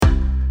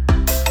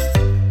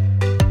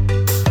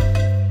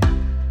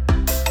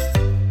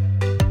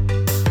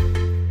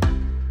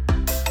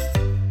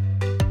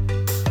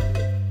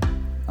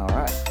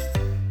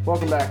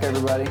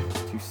everybody,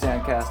 to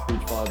Sandcast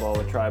Beach Volleyball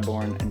with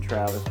Triborn and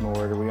Travis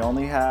Morgan. We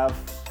only have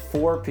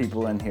 4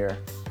 people in here.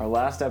 Our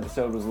last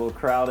episode was a little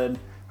crowded.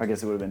 I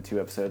guess it would have been 2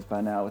 episodes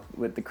by now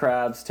with the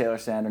Crabs, Taylor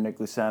Sander, Nick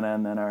Lucena,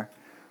 and then our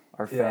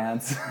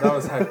fans. That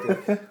was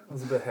hectic. It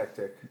was a bit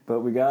hectic.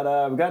 But we got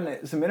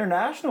some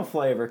international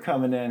flavor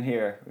coming in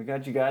here. We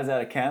got you guys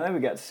out of Canada. We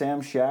got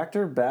Sam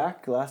Schachter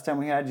back. Last time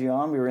we had you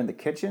on, we were in the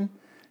kitchen.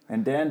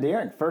 And Dan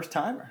Deering, first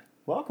timer.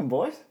 Welcome,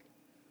 boys.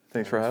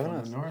 Thanks for having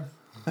us. North.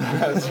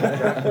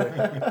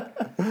 A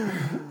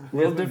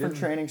little different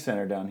training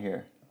center down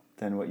here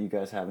than what you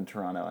guys have in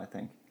Toronto, I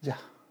think. Yeah,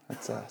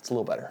 it's a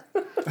little better.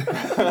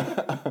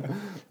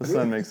 The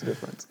sun makes a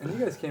difference. And you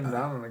guys came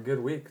down on a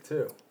good week,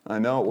 too. I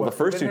know. Well, the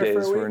first 2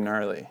 days were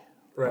gnarly.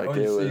 Right.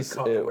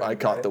 Like I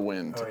caught the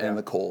wind and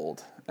the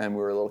cold, and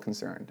we were a little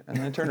concerned. And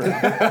then it turned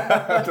around.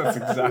 That's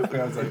exactly what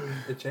I was like.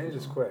 It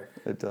changes quick.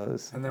 It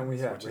does. And then we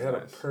had nice.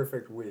 a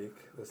perfect week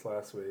this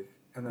last week.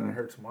 And then I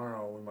heard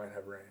tomorrow we might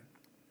have rain.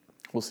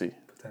 We'll see.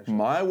 Potentially.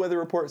 My weather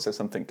report says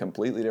something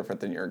completely different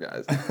than your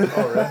guys.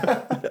 Oh, right?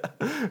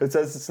 Yeah. It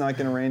says it's not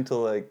going to rain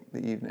till like the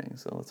evening,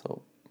 so let's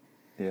hope.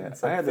 Yeah,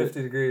 It's like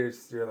 50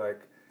 degrees. You're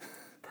like,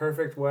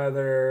 perfect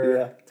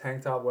weather,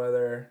 tank top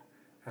weather.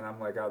 And I'm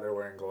like out there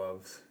wearing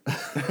gloves. I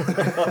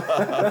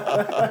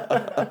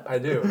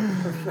do.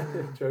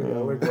 Joking,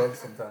 I wear gloves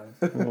sometimes.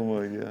 Oh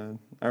my god!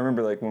 I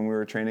remember like when we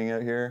were training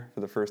out here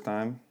for the first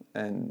time,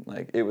 and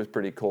like it was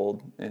pretty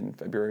cold in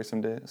February some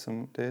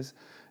days,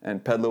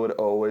 and Pedlo would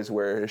always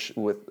wear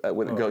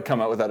come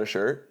out without a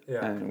shirt,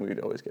 and we'd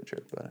always get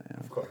tripped by it. Yeah.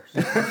 Of course.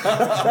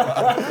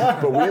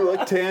 But we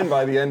looked tan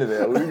by the end of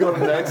it. We go to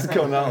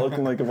Mexico not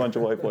looking like a bunch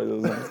of white boys. It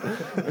was nice.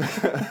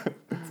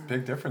 It's a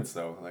big difference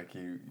though. Like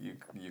you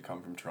come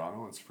from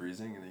Toronto, it's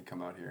freezing, and then you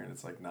come out here and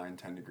it's like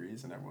 9-10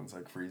 degrees, and everyone's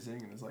like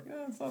freezing, and it's like,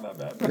 it's not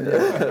that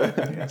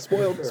bad. Yeah.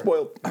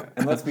 Spoiled.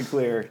 And let's be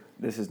clear,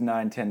 this is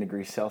 9-10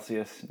 degrees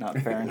Celsius, not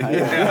Fahrenheit.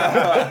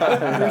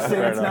 You're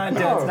saying it's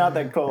 9-10, it's not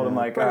that cold. I'm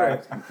like, all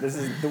right, this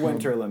is the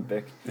Winter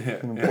Olympic.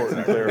 An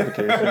important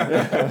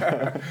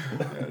clarification.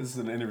 This is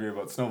an interview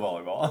about snow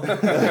volleyball.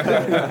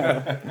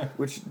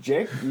 Which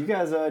Jake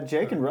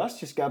and Russ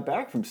just got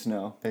back from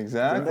snow.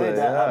 Exactly. Didn't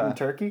they? That out in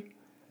Turkey?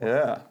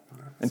 Yeah.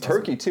 And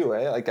Turkey too,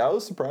 eh? Like I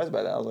was surprised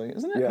by that. I was like,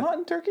 isn't it hot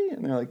in Turkey?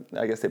 And they're like,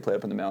 I guess they play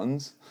up in the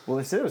mountains. Well,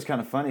 they said it was kind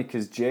of funny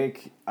because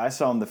Jake, I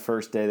saw him the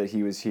first day that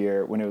he was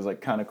here when it was like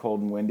kind of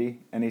cold and windy,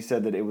 and he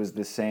said that it was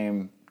the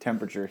same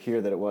temperature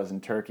here that it was in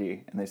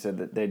Turkey, and they said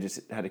that they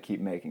just had to keep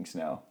making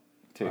snow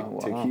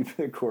to keep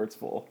the courts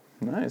full.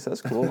 Nice,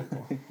 that's cool.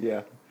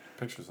 Yeah.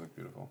 Pictures look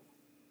beautiful.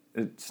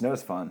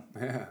 Snow's fun.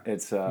 Yeah.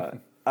 It's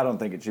I don't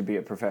think it should be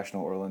a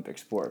professional or Olympic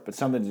sport, but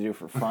something to do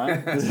for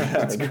fun.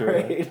 That's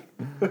great.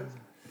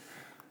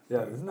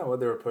 Yeah, isn't that what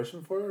they were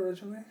pushing for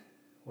originally?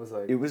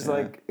 It was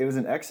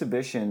an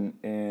exhibition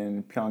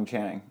in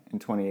Pyeongchang in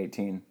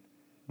 2018.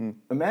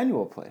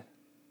 Emmanuel played.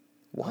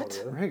 What?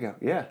 Oh, really? Rigo,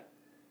 yeah.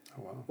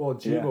 Oh wow. Well,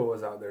 Jibo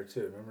was out there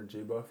too. Remember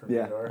Jibo from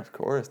Indoor? Of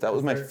course. That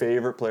was my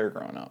favorite player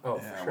growing up. Oh,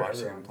 Yeah, for sure.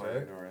 watching him Everyone play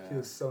did. Indoor, He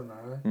was so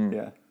gnarly.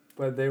 Yeah.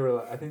 But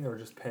I think they were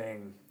just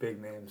paying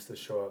big names to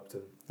show up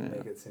to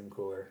make it seem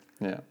cooler.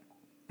 Yeah.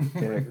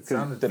 It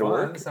sounded did it fun.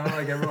 work? It sounded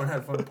like everyone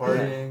had fun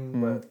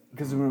partying, but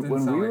Because didn't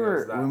when sound we like it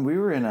was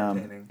were in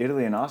entertaining.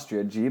 Italy and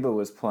Austria, Jiba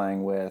was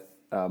playing with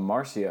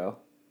Marcio,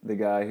 the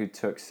guy who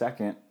took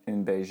second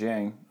in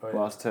Beijing,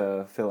 lost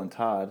to Phil and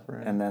Todd,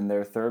 and then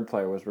their third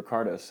player was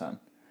Ricardo's son.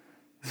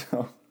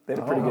 So they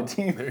had a pretty good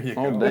team. There you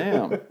go. Oh,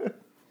 damn.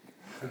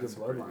 That's a good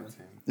bloodline.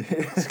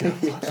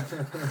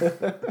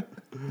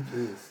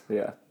 Jeez.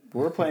 Yeah.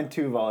 We're playing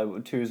twos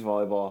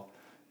volleyball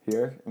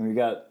here, and we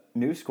got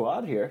new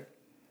squad here.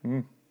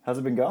 How's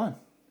it been going?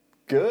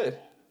 Good.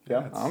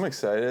 Yeah. I'm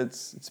excited.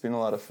 It's been a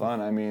lot of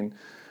fun. I mean,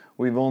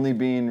 we've only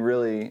been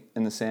really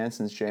in the sand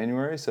since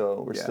January,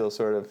 so we're still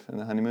sort of in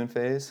the honeymoon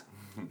phase.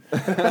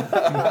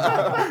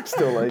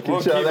 Still like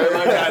each other.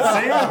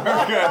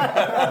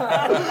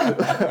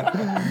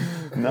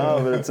 No,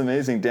 but it's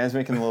amazing. Dan's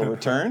making a little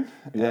return,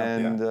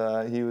 and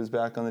he was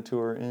back on the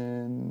tour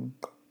in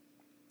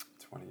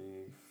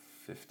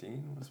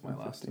 2015 was my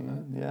last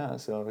event. Yeah,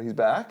 so he's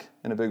back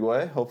in a big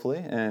way,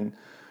 hopefully, and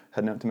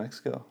heading out to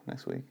Mexico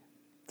next week.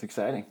 It's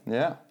exciting.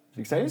 Yeah. It's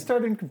exciting to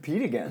start and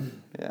compete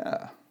again.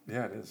 Yeah.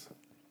 Yeah, it is.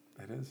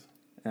 It is.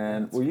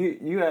 And well,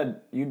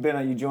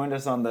 you joined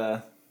us in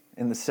the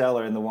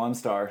cellar in the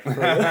 1-star for a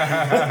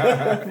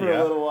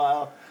little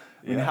while.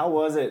 I mean, how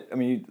was it? I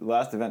mean,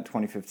 last event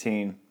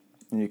 2015,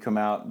 and you come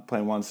out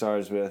playing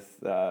 1-stars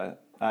with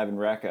Ivan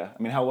Reka.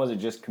 I mean, how was it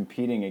just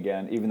competing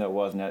again, even though it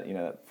wasn't at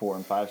that 4-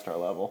 and 5-star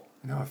level?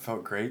 No, it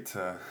felt great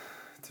to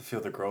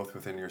feel the growth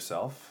within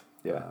yourself,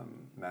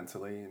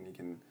 mentally, and you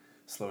can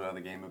slow down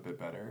the game a bit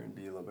better and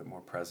be a little bit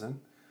more present.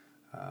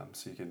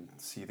 So you can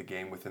see the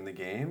game within the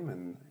game,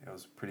 and it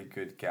was a pretty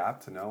good gap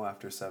to know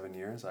after 7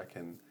 years I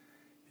can,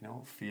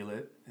 feel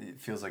it. It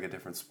feels like a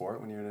different sport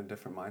when you're in a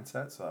different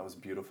mindset, so that was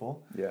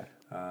beautiful. Yeah.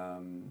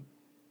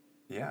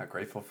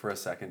 Grateful for a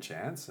second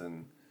chance,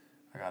 and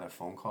I got a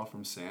phone call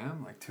from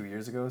Sam like 2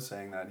 years ago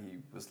saying that he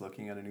was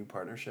looking at a new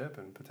partnership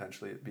and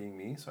potentially it being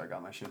me. So I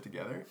got my shit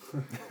together,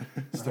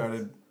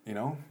 started,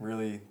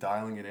 really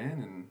dialing it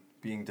in and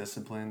being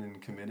disciplined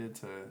and committed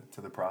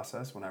to the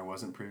process when I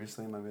wasn't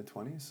previously in my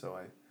mid-20s. So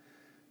I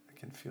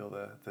can feel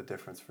the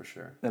difference for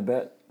sure. I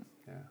bet.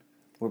 Yeah.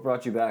 What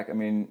brought you back? I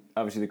mean,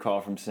 obviously the call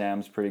from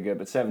Sam's pretty good,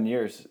 but 7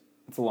 years,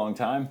 it's a long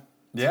time.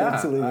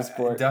 Yeah, to leave the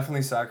sport.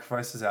 Definitely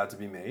sacrifices had to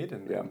be made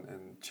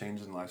and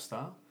change in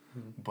lifestyle.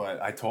 Mm-hmm. But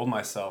I told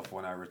myself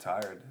when I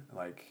retired,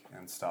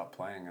 and stopped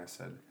playing, I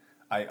said,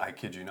 I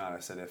kid you not, I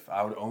said, if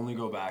I would only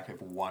go back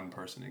if one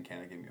person in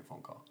Canada gave me a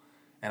phone call.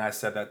 And I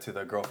said that to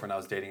the girlfriend I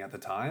was dating at the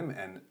time,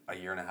 and a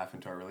year and a half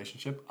into our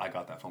relationship, I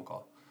got that phone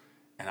call.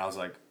 And I was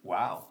like,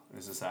 wow,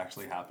 is this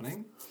actually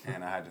happening?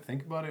 And I had to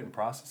think about it and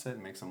process it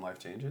and make some life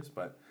changes,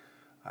 but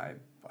I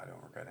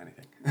don't regret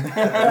anything. It's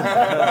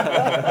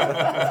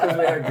because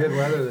we had good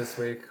weather this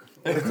week.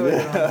 Until you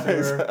get on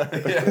tour,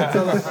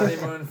 until the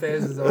honeymoon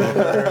phase is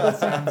over,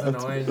 Sam's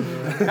annoying you.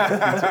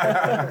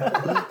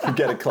 You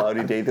get a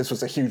cloudy day. This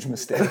was a huge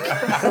mistake.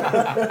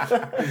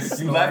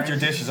 You left your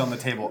dishes on the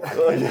table.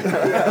 Oh,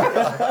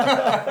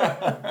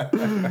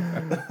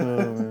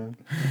 man.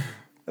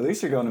 At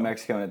least you're going to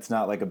Mexico and it's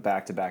not like a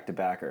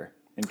back-to-back-to-backer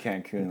in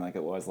Cancun like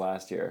it was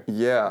last year.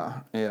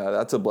 Yeah,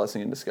 that's a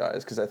blessing in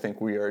disguise because I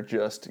think we are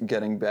just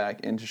getting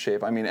back into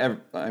shape. I mean,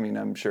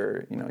 I'm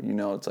sure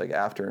it's like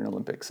after an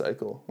Olympic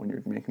cycle when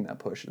you're making that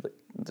push, like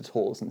the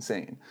toll is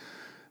insane.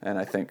 And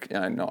I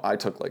know I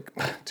took like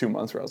 2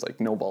 months where I was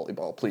like, no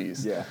volleyball,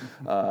 please. Yeah.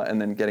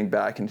 And then getting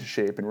back into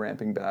shape and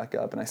ramping back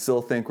up. And I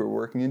still think we're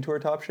working into our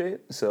top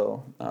shape.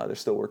 So there's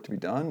still work to be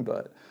done,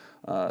 but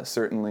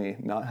certainly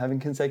not having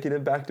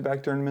consecutive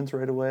back-to-back tournaments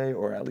right away,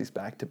 or at least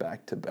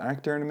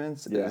back-to-back-to-back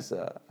tournaments is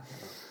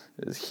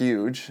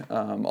huge.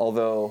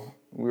 Although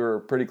we were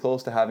pretty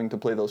close to having to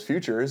play those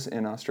futures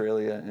in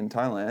Australia and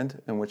Thailand,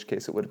 in which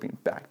case it would have been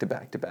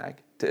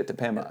back-to-back-to-back to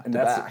Pema And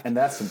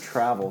that's some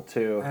travel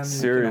too. And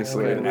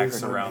seriously.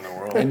 X around the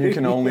world. And you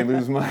can only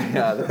lose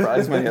the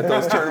prize money at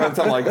those tournaments.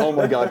 I'm like, oh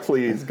my God,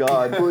 please. Those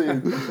are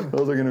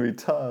going to be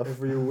tough. If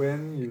you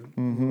win, you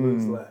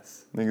lose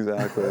less.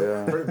 Exactly,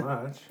 yeah. Pretty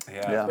much.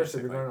 Yeah.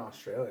 Especially if you're going to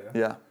Australia.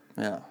 Yeah,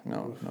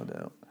 no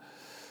doubt.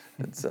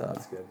 It's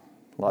That's good.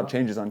 a lot of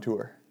changes on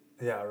tour.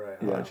 Yeah,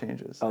 right. A lot of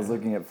changes. I was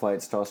looking at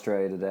flights to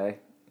Australia today,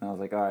 and I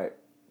was like, all right,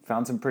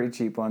 found some pretty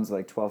cheap ones,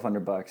 like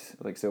 $1,200.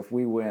 Like, so if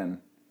we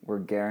win, we're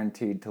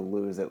guaranteed to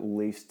lose at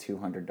least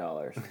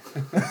 $200.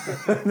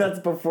 That's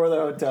before the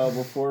hotel,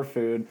 before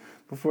food,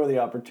 before the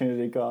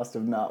opportunity cost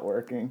of not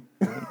working.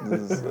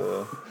 This is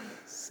a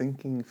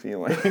sinking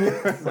feeling.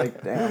 It's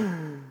like,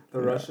 damn. The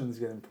Russians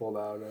getting pulled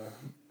out.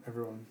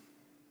 Everyone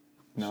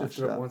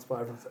shifted up one spot.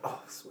 Everyone's like, oh,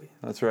 sweet.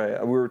 That's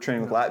right. We were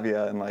training with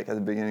Latvia, and at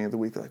the beginning of the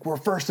week, they're like, we're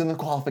first in the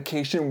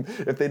qualification.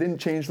 If they didn't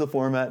change the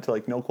format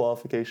to no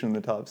qualification in the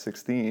top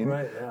 16,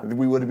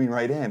 we would have been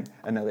right in.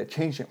 And now they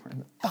changed it. We're in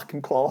the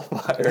fucking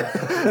qualifier.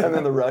 And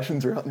then the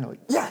Russians are out, and they're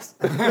like, yes!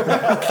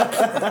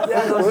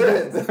 That was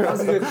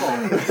a good call.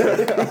 I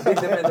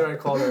think they made the right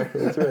call there.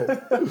 That's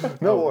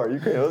right. No war,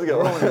 Ukraine, let's go.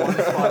 We're only one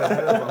spot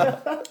ahead of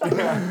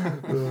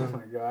them. Oh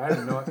my God, I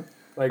didn't know it.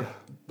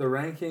 The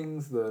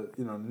rankings, the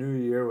new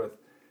year with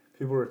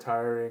people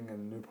retiring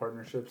and new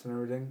partnerships and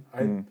everything.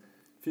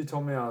 If you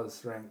told me I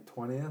was ranked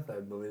 20th,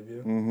 I'd believe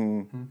you.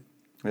 Mm-hmm.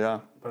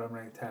 Yeah. But I'm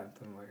ranked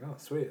 10th. I'm like, oh,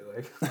 sweet.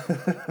 I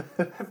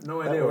have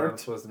no idea where I'm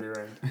supposed to be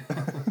ranked.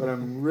 But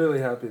I'm really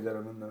happy that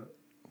I'm in the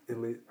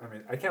elite. I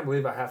mean, I can't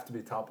believe I have to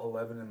be top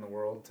 11 in the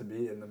world to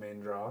be in the main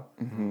draw.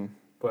 Mm-hmm.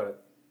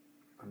 But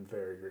I'm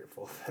very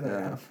grateful that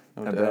I am.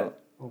 No doubt.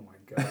 Oh my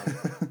God.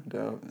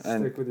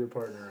 Stick with your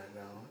partner right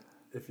now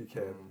if you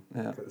can.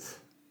 Yeah. Because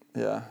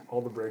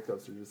all the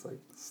breakups are just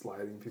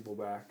sliding people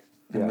back.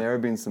 And there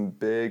have been some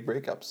big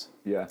breakups.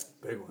 Yeah.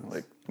 Big ones.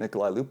 Like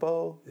Nikolai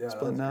Lupo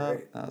splitting up.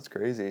 Great. That's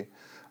crazy. It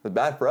was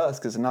bad for us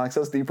because it knocks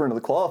us deeper into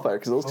the qualifier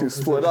because those two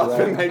split up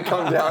and they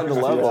come down to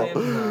level.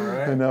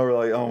 And now we're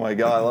like, oh my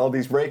God, all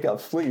these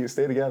breakups, please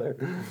stay together.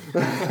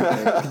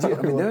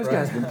 Those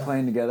guys have been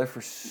playing together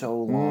for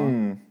so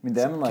long. I mean,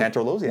 them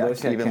Cantor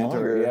Loziak even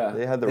longer. Yeah.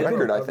 They had the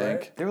record, I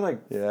think. They were when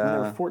they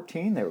were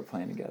 14, they were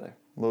playing together.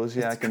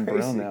 Loziak and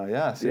Brill now.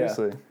 Yeah,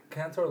 seriously. Yeah.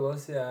 Cantor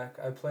Loziak,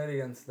 I played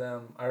against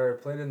them. I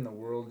played in the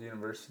World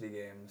University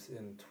Games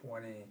in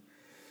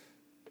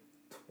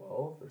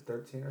 2012 or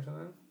 13 or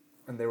something,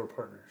 and they were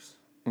partners.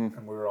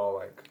 And we were all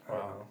I don't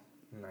know,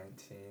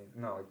 19.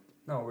 No,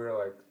 we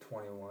were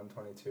 21,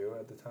 22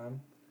 at the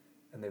time,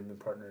 and they've been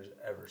partners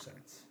ever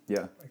since.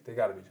 Yeah. They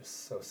got to be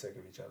just so sick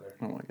of each other.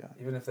 Oh my God.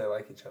 Even if they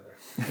like each other.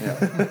 Yeah.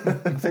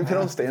 I think they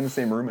don't stay in the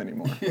same room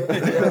anymore.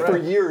 For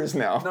years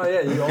now. No,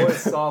 you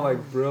always saw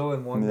Brill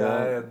and one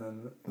guy, and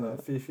then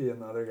Fifi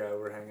and the other guy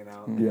were hanging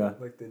out. Yeah.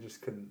 They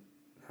just couldn't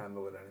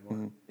handle it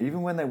anymore. Mm-hmm.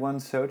 Even when they won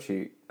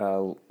Sochi,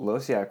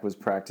 Loziak was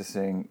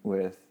practicing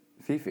with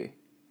Fifi.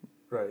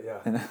 Right, yeah.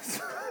 And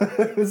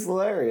it was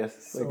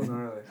hilarious. So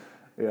gnarly.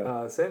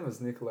 Yeah. Same as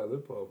Nikolai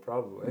Lupo,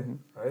 probably.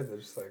 Right? They're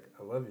just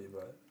I love you,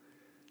 but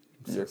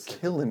You're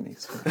killing me.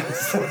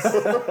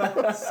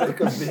 Sick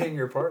of being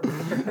your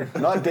partner.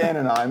 Not Dan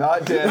and I.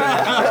 Not Dan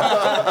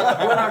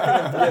and We're not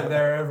going to get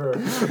there ever.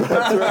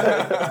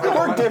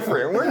 We're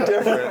different.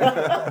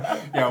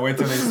 Yeah, wait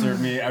till they serve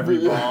me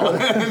every ball.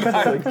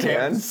 Like,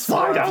 Dan,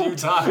 Scored a few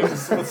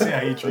times. Let's see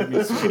how you treat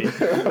me, sweetie.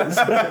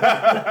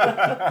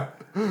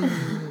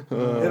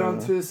 Hit on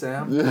two,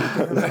 Sam.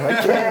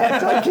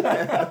 I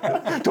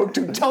can't.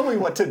 Don't tell me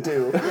what to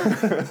do.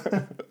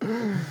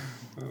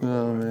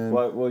 Oh man.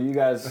 Well, you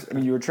guys, I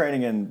mean, you were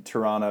training in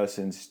Toronto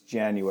since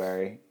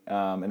January,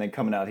 and then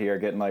coming out here,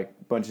 getting like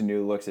a bunch of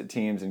new looks at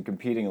teams and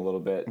competing a little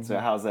bit. Mm-hmm. So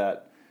how's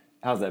that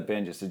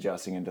been, just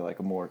adjusting into like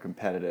a more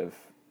competitive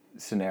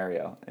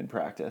scenario in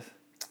practice?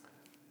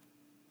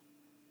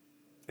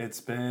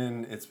 It's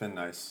been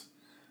nice.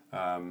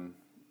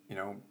 You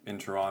know, in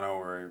Toronto,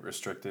 we're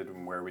restricted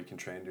in where we can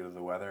train due to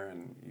the weather,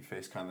 and you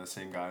face kind of the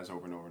same guys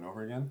over and over and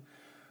over again.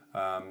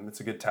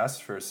 It's a good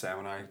test for Sam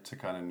and I to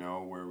kind of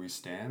know where we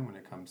stand when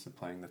it comes to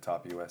playing the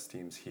top U.S.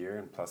 teams here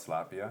and plus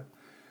Latvia.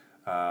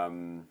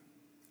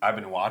 I've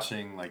been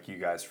watching like you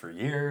guys for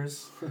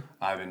years.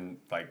 I've been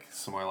like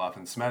Samoilov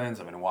and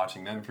Smedins. I've been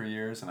watching them for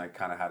years, and I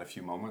kind of had a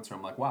few moments where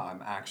I'm like, wow,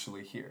 I'm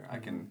actually here.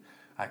 Mm-hmm.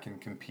 I can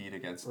compete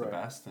against the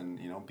best, and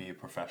be a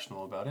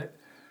professional about it.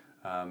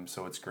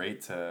 So it's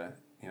great to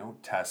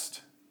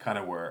test kind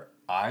of where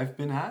I've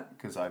been at,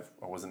 because I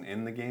wasn't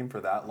in the game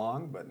for that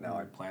long, but now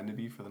I plan to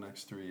be for the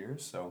next 3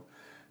 years. So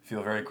I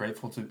feel very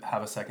grateful to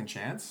have a second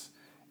chance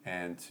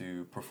and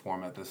to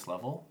perform at this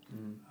level.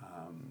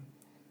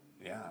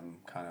 I'm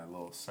kind of a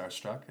little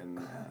starstruck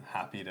and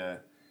happy to,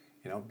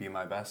 be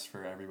my best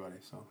for everybody.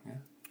 So yeah,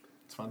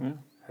 it's fun. Yeah.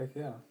 Heck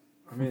yeah.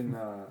 I mean,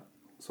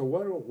 so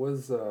what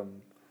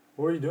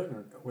were you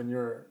doing when you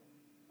were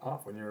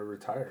off, when you were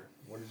retired?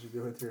 What did you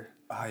do with your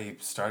I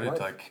started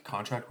life? Like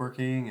contract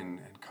working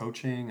and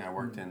coaching. I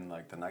worked in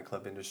like the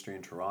nightclub industry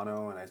in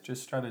Toronto, and I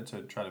just started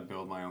to try to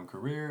build my own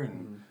career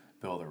and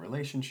build a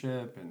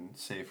relationship and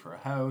save for a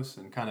house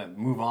and kind of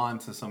move on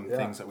to some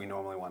things that we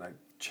normally want to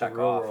check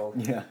off.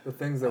 World. Yeah. The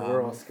things that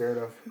we're all scared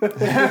of. Right?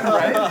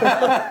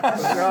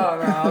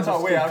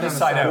 No, wait, I'll just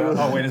side out.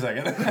 Oh, wait a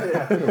second.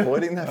 I've been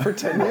avoiding that for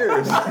 10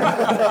 years.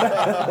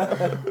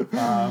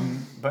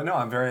 But no,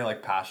 I'm very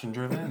like passion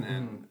driven,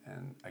 and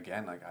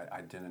again, like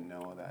I didn't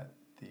know that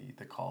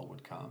the call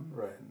would come.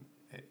 Right. And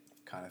it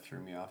kind of threw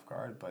me off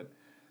guard, but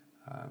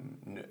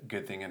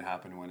good thing it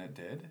happened when it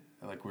did.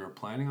 Like we were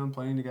planning on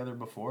playing together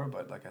before,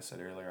 but like I said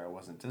earlier, I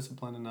wasn't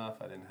disciplined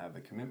enough. I didn't have the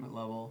commitment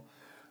level.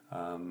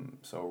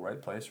 So right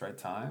place, right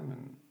time,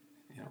 and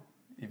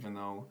even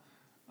though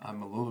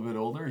I'm a little bit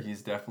older,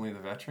 he's definitely the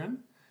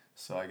veteran.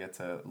 So I get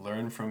to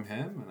learn from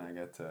him, and I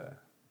get to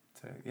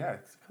kind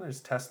of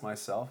just test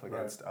myself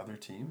against other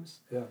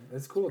teams. Yeah,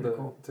 it's cool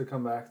to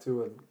come back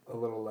to a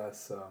little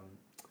less,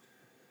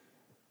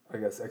 I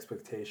guess,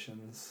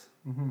 expectations.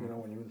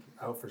 Mm-hmm. When you're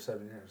out for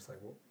 7 years,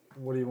 like,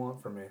 what do you want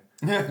from me?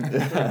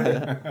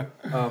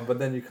 But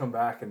then you come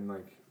back and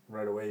like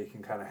right away you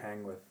can kind of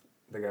hang with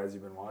the guys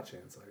you've been watching.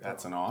 It's like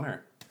that's an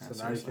honor. So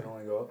now you can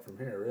only go up from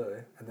here, really.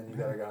 And then you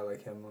got a guy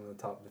like him, one of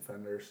the top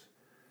defenders.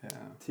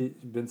 Yeah.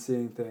 Been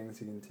seeing things.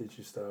 He can teach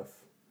you stuff.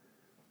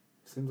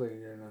 Seems like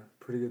you're in a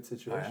pretty good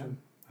situation.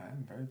 I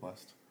am very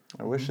blessed.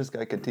 I wish this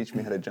guy could teach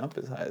me how to jump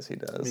as high as he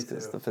does,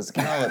 because the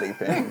physicality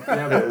thing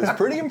is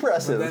pretty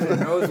impressive. But then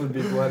your nose would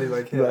be bloody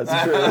like his.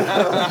 That's true.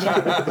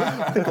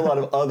 I think a lot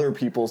of other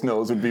people's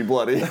nose would be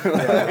bloody.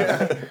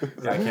 I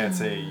can't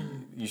say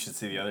you should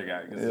see the other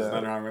guy, because there's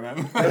nothing wrong with him.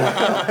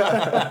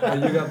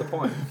 You got the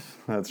point.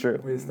 That's true.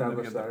 We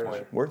established that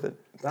earlier. Worth it.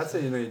 That's how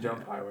you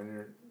jump high, when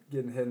you're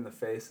getting hit in the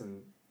face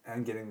and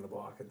getting the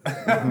block at the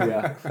same time.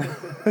 Yeah.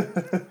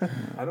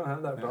 I don't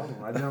have that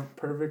problem. I jump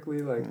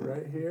perfectly like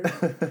right here.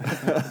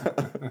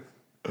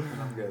 And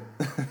I'm good.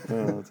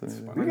 Oh, that's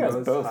amazing. You guys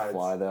both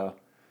fly though.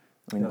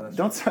 I mean,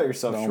 don't sell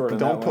yourself short.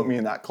 Don't put me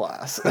in that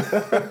class.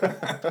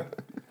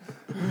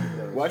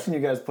 Watching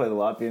you guys play the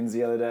Latvians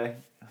the other day,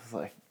 I was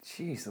like,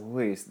 geez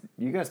Louise,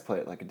 you guys play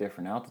at like a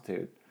different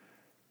altitude.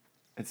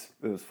 It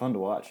was fun to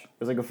watch. It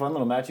was like a fun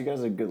little match. You guys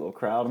had a good little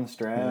crowd on the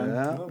Strand.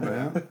 Yeah.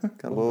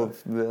 Got a little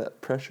of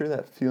that pressure,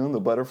 that feeling, the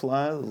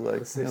butterflies.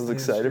 I was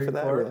excited for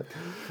that.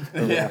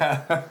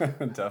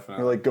 Definitely.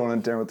 We're like going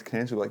in there with the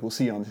Canadians. We're like, we'll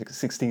see you on the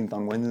 16th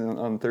on Wednesday,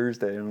 on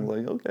Thursday. And I'm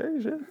like, okay,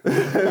 shit.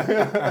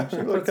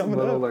 Should put some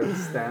little like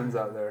stands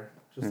out there.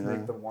 Just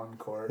make the one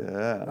court.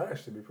 Yeah. That'd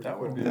actually be pretty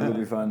cool. That would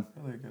be fun.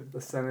 Really good. The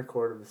center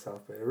court of the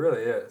South Bay. It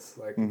really is.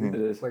 Like, it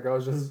is. Like I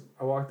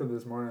walked up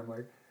this morning, I'm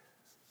like,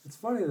 it's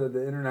funny that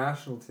the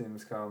international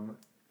teams come,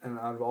 and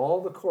out of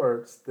all the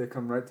courts, they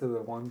come right to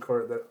the one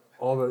court that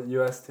all the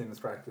U.S. teams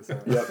practice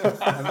at. Yep.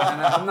 and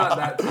I'm not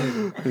that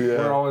team. Yeah.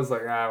 We're always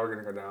like, we're going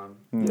to go down.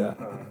 Yeah.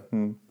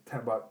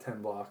 About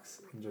 10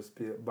 blocks and just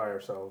be by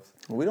ourselves.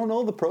 We don't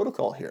know the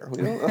protocol here.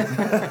 We don't. I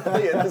like how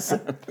you guys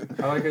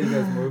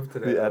moved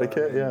today. The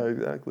etiquette,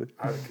 exactly.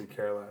 I could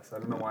care less. I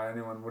don't know why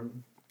anyone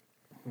wouldn't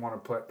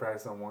want to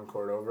practice on one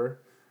court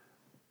over.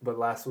 But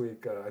last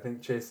week, I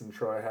think Chase and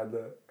Troy had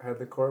the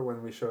court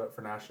when we showed up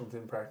for national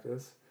team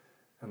practice,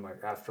 And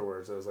like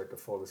afterwards, it was like a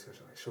full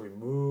discussion. Like, should we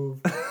move?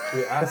 Should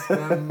we ask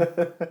them?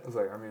 I was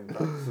like, I mean,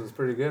 this is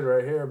pretty good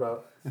right here,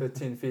 about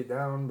 15 feet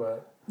down,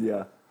 but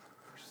Yeah.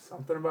 there's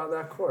something about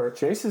that court.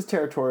 Chase is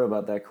territorial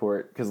about that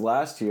court because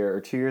last year or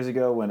 2 years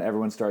ago, when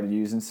everyone started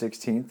using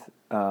 16th,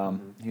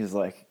 he was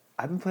like,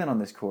 "I've been playing on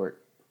this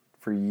court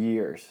for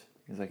years."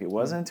 He's like, "It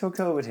wasn't until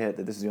COVID hit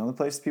that this is the only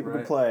place people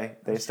could play.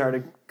 They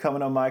started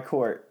coming on my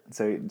court."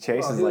 So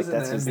Chase is like,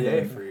 "That's his NBA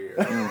thing." for years.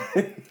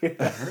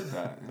 I heard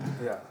that.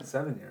 Yeah,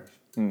 7 years.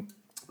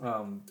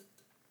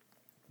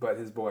 But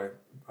his boy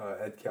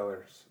Ed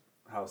Keller's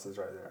house is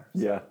right there.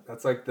 So Yeah.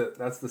 that's like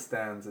that's the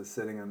stands is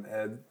sitting on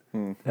Ed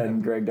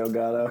And Greg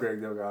Delgado.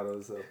 Greg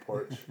Delgado's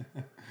porch.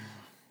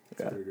 It's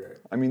Yeah. pretty great.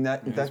 I mean,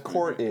 that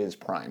court is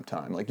prime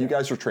time. Like, you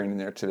guys were training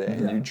there today,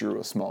 and Yeah. you drew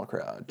a small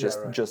crowd,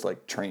 just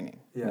like training,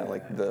 Yeah,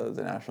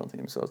 the national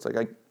team. So it's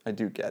like, I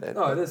do get it.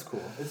 No, it is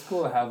cool. It's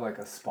cool to have like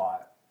a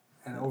spot.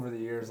 And over the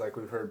years, like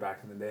we've heard back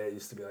in the day, it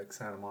used to be like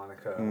Santa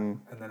Monica,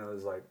 and then it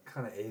was like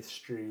kind of 8th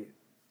Street.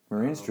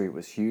 Marine Street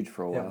was huge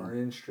for a Yeah, while.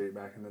 Marine Street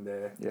back in the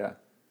day. Yeah.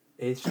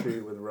 8th Street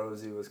with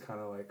Rosie was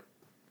kind of like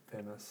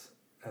famous,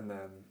 and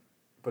then,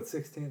 but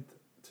 16th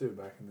too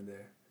back in the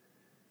day.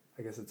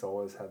 I guess it's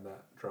always had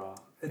that draw.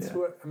 It's Yeah.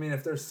 what I mean.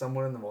 If there's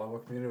someone in the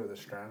volleyball community with a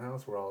Strand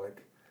house, we're all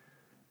like,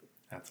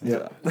 That's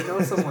Yeah. you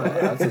know someone.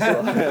 Yeah,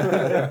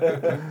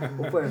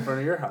 we'll play in front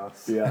of your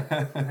house. Yeah.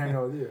 And hang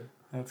out with you.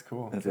 That's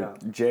cool. That's Yeah.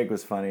 it. Jake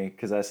was funny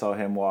because I saw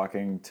him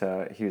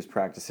he was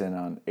practicing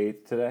on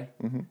 8th today.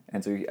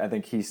 And so I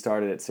think he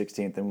started at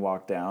 16th and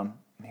walked down.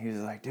 And he was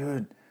like,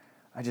 "Dude,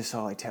 I just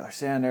saw like Taylor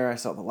Sander, I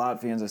saw the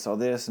Latvians, I saw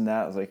this and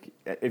that." I was like,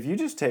 if you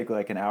just take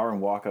like an hour and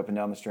walk up and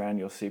down the Strand,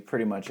 you'll see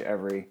pretty much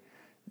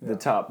the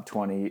top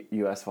 20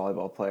 U.S.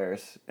 volleyball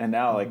players. And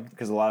now, like,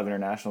 because a lot of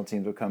international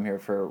teams will come here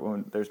for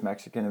when there's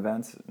Mexican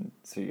events.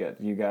 So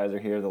you guys are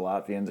here, the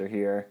Latvians are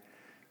here.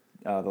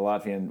 The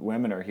Latvian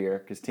women are here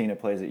because Tina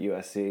plays at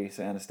USC,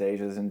 so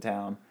Anastasia's in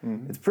town.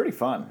 It's pretty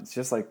fun. It's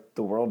just like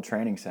the World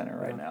Training Center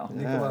right now.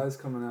 Nikolai's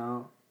coming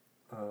out.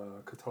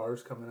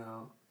 Qatar's coming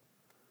out.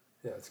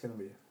 Yeah, it's gonna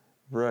be.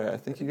 Right. I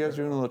think you guys are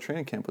doing a little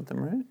training camp with them,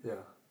 right? Yeah,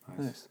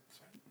 Nice.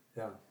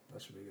 yeah,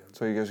 that should be good.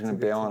 So you guys are going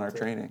It's to a good bail on team our too.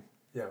 training.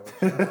 Yeah,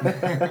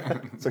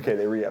 It's okay.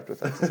 They re-upped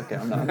with us. It's okay.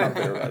 I'm not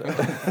bitter about it.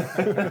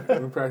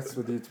 we'll practice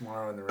with you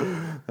tomorrow in the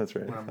room That's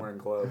right. when I'm wearing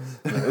gloves.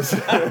 I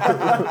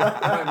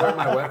might wear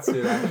my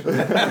wetsuit actually.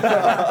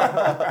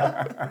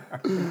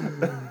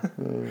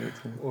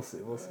 We'll see.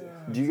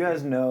 Do you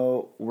guys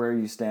know where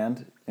you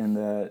stand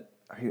are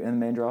you in the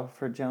main draw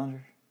for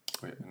Challenger?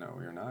 No,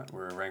 we are not.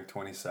 We're ranked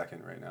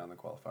 22nd right now in the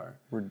qualifier.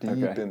 We're deep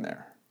Okay. in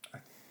there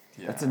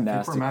Yeah, That's a I think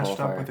nasty we're matched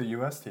qualifier. up with a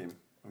U.S. team.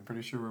 I'm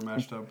pretty sure we're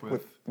matched up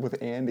with with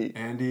Andy.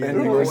 Andy.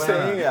 And we Oh, were wow.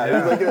 saying that. It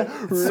was like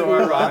really So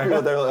ironic. laughing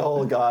about that. Like,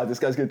 oh God, this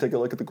guy's gonna take a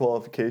look at the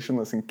qualification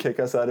list and kick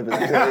us out of his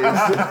place.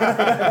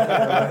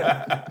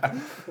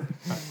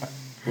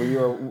 Well,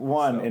 you are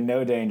in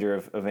no danger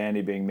of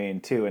Andy being mean,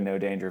 2, in no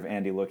danger of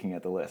Andy looking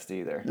at the list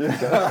either.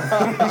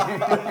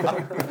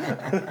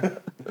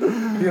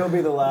 You'll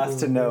be the last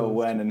to know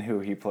when and who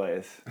he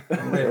plays.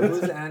 Wait,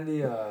 who's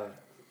Andy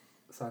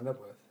signed up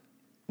with?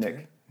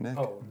 Nick. Nick.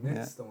 Oh, Nick's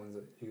Yeah. the ones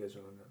that you guys are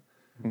looking at.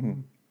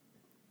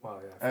 Wow,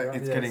 yeah. I forgot.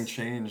 It's Yes. getting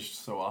changed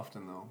so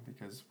often though,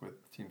 because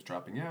with teams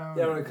dropping out.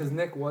 Yeah, right, because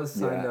Nick was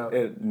signed Yeah, up.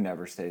 it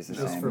never stays the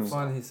Just same. for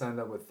fun, he signed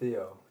up with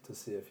Theo to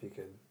see if he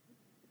could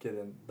get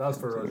in. That was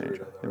for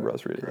Rosarito, though, Yeah, right?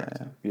 Rosarito, Correct.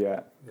 yeah.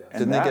 Yeah. Yeah. And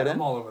Didn't they get in?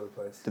 I'm all over the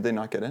place. Did they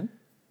not get in?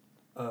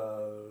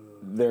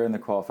 They're in the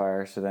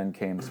qualifier, so then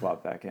Kame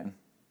swapped back in.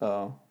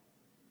 Oh.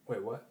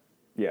 Wait, what?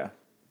 Yeah.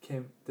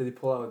 Did he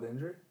pull out with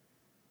injury?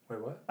 Wait,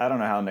 what? I don't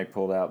know how Nick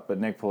pulled out, but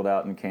Nick pulled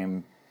out and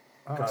Kame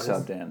Got his-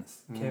 subbed in.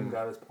 Cam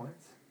got his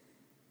points?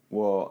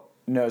 Well,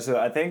 no, so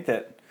I think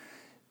that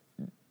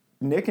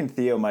Nick and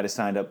Theo might have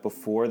signed up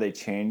before they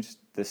changed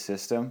the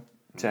system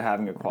to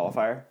having a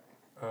qualifier.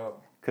 Oh.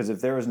 Because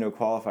if there was no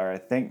qualifier, I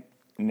think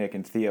Nick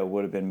and Theo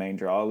would have been main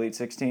draw Elite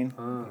 16.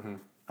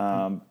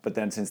 But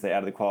then since they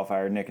added the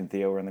qualifier, Nick and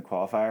Theo were in the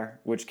qualifier,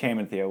 which Kame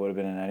and Theo would have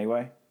been in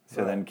anyway.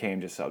 So then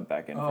Kame just subbed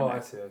back in Oh, for I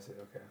Nick. see.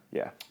 Okay.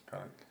 Yeah.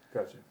 Got it.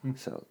 Gotcha.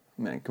 So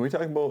Man, can we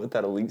talk about what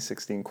that Elite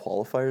 16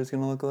 qualifier is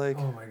going to look like?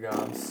 Oh my god,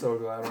 I'm so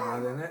glad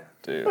I'm not in it.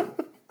 Dude,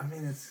 I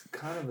mean, it's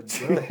kind of a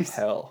joke.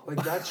 hell.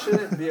 Like, that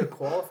shouldn't be a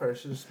qualifier. It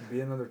should just be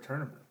another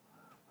tournament.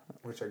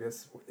 Which I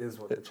guess is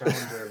what the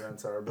Challenger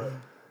events are. But,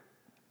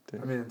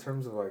 I mean, in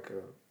terms of, like,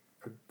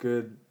 a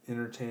good,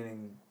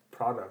 entertaining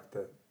product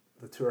that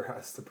the tour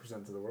has to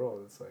present to the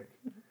world, it's like...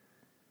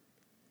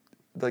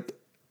 Like,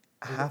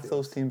 half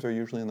those teams are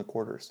usually in the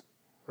quarters.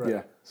 Right.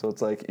 yeah, So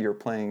it's like you're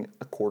playing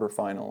a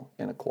quarterfinal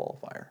in a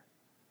qualifier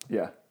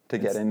yeah. to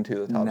get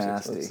into the top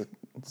nasty. six.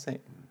 It's insane.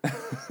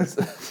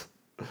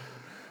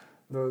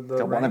 The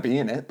I want to be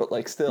in it, but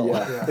like still.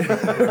 Yeah.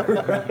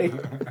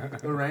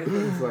 The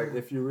rankings, like,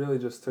 if you really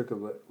just took a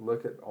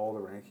look at all the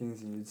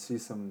rankings, you'd see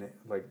some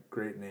like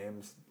great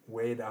names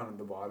way down at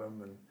the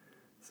bottom, and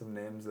some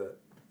names that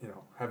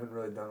haven't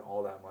really done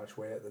all that much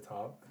way at the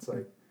top. It's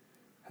like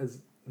has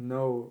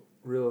no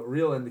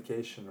real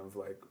indication of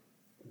like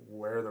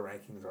where the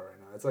rankings are right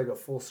now. It's like a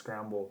full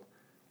scramble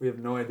we have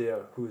no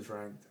idea who's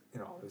ranked.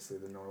 Obviously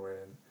the Norway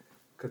and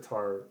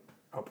Qatar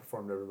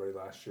outperformed everybody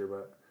last year,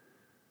 but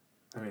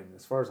I mean,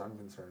 as far as I'm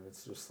concerned,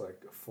 it's just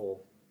like a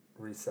full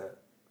reset.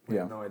 We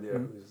have no idea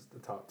who's the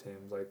top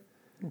teams. Like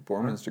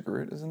Bormans de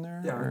Groot is in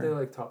there? Yeah, aren't they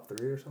like top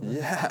 3 or something?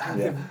 Yeah.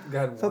 They've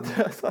got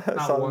one,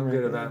 not one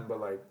good event, but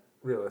like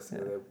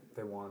realistically,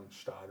 they won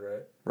Stade,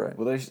 right? Right.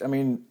 Well,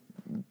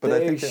 But I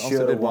they think they also should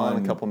have did one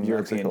won a couple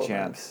European Mexico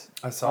champs.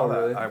 I saw that.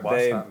 Really? I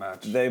watched that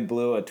match. They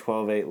blew a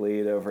 12-8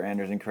 lead over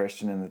Anders and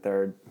Christian in the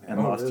third and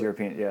Oh, lost really?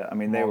 European. Yeah, I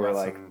mean they were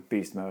like Some-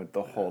 beast mode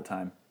the whole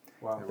time.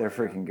 Wow. They're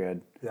freaking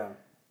good. Yeah.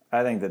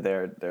 I think that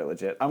they're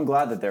legit. I'm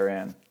glad that they're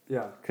in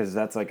Yeah. because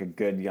that's like a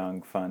good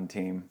young fun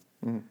team.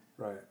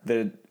 Right.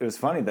 It was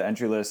funny. The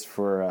entry list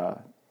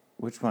for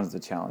which one's the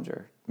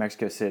challenger?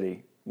 Mexico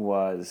City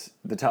was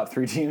the top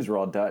 3 teams were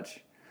all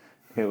Dutch.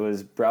 It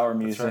was Brouwer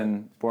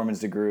Musen,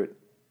 Bormans de Groot,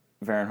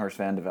 Varenhorst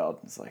Van de Velde.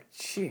 It's like,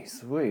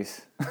 jeez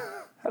Louise,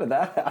 how did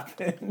that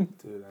happen?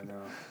 Dude, I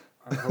know.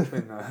 I'm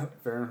hoping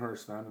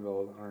Varenhorst Van de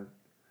Velde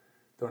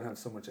don't have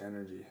so much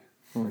energy.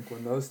 Like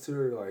when those two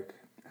are like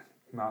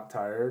not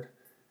tired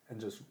and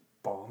just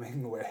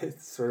bombing away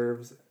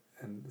serves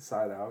and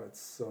side out,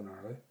 it's so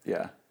gnarly.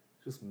 Yeah.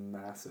 Just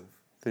massive.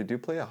 They do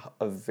play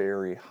a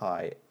very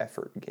high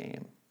effort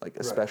game, like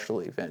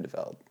especially Van de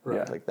Velde.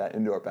 Right. Like that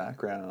indoor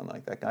background,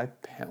 like that guy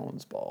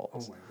pounds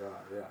balls. Oh my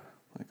god, yeah.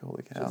 Like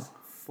holy cow. Just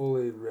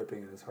fully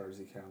ripping it as hard as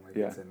he can, like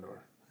it's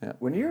indoor.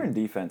 When you're in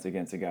defense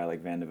against a guy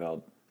like Van de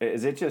Velde,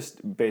 is it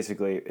just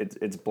basically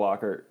it's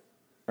blocker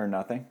or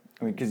nothing?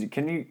 I mean, because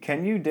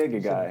can you dig a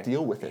guy?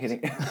 Deal with it. Hitting...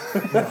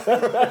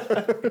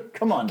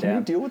 Come on, Can you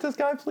Dan. deal with this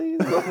guy, please?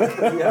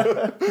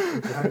 Yeah.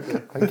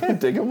 Exactly. I can't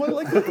dig him.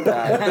 Look at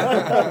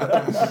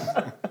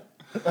that.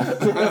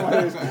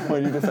 My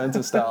new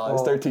defensive style. I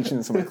start teaching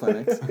in some of the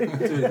clinics.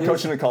 Dude,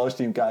 Coaching a college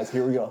team, guys.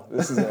 Here we go.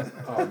 This is it.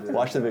 oh, dude.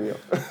 Watch the video.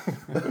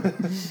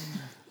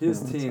 He was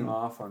teeing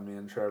off on me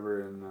and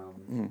Trevor,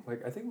 and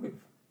like I think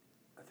we've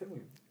I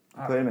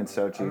Played him don't in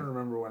know. Sochi. I don't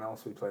remember when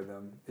else we played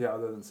them. Yeah,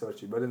 other than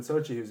Sochi. But in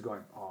Sochi, he was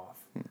going off,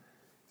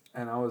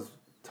 and I was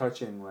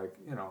touching like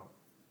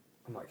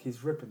I'm like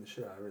he's ripping the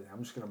shit out of everything.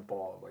 I'm just gonna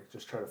ball like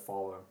just try to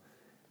follow him,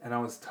 and I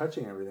was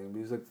touching everything, but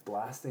he was like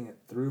blasting it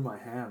through my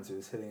hands. He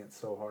was hitting it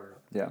so hard.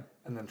 Yeah.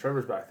 And then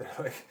Trevor's back there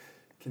like,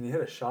 can you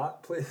hit a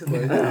shot, please?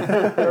 Like,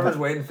 Trevor's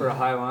waiting for a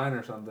high line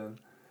or something,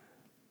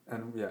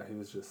 and yeah, he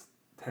was just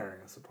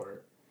tearing us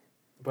apart.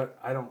 But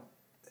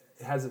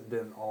it hasn't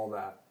been all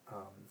that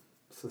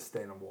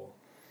sustainable.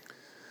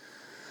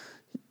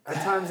 At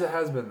times it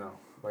has been though.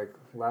 Like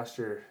last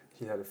year,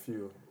 he had a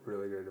few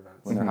really great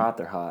events. When they're hot,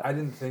 they're hot. I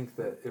didn't think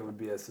that it would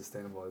be as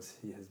sustainable as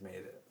he has made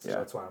it. So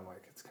that's why I'm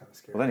like, it's kind of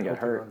scary. Well, then he I got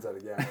hope hurt. runs out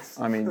of gas.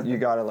 I mean, you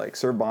gotta like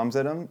serve bombs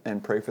at him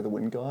and pray for the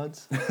wind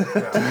gods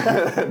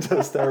Yeah.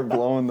 to start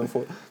blowing the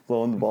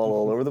ball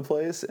all over the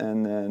place,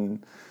 and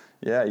then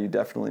you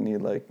definitely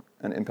need like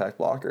an impact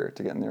blocker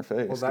to get in their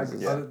face.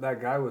 Well,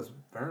 that guy was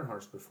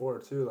Varenhorst before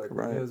too. Like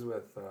when he was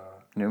with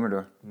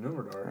Numerdor.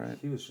 Numerdor,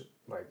 he was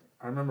like,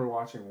 I remember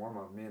watching warm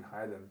up, me and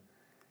Hayden,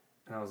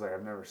 and I was like,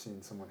 I've never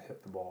seen someone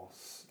hit the ball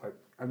like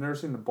I've never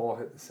seen the ball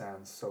hit the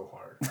sand so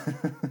hard.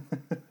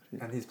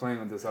 And he's playing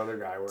with this other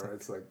guy where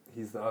it's like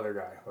he's the other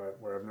guy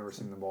where I've never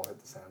seen the ball hit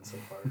the sand so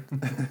hard.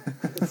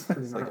 It's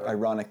pretty It's like gnarly.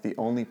 ironic. The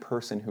only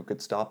person who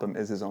could stop him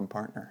is his own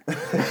partner.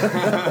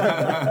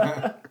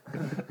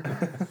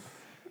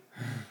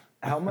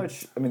 How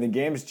much? I mean, the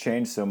game's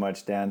changed so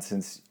much, Dan,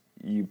 since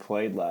you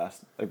played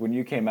last. Like when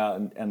you came out,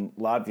 and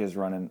Latvia's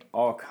running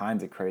all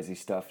kinds of crazy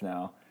stuff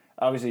now.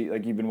 Obviously,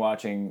 like you've been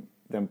watching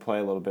them play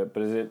a little bit,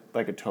 but is it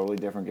like a totally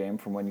different game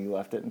from when you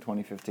left it in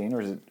 2015,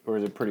 or is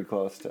it pretty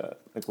close to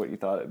like what you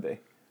thought it'd be?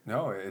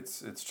 No,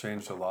 it's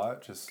changed a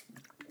lot. Just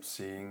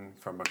seeing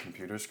from a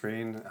computer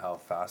screen how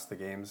fast the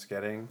game's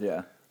getting.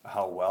 Yeah.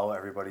 How well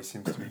everybody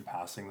seems to be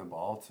passing the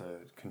ball to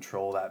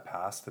control that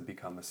pass to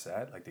become a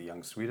set, like the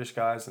young Swedish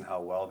guys, and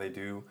how well they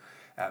do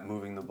at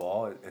moving the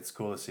ball. It's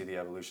cool to see the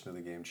evolution of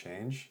the game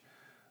change.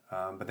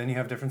 But then you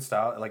have different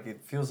style. Like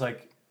it feels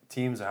like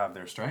teams have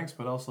their strengths,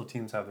 but also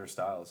teams have their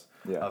styles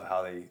of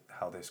how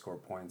they score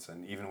points.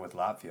 And even with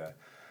Latvia,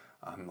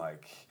 I'm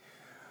like,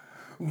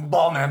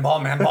 ball man,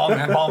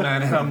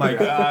 and I'm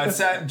like,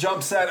 set,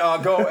 jump, set,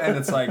 go, and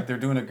it's like they're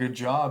doing a good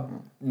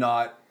job,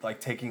 not like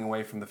taking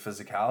away from the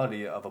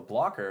physicality of a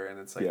blocker, and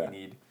it's like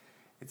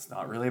it's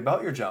not really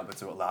about your jump,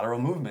 it's about lateral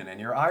movement and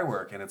your eye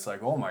work, and it's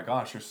like, oh my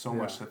gosh, there's so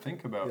much to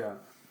think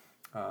about.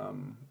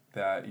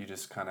 That you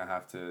just kind of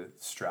have to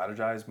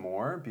strategize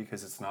more,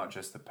 because it's not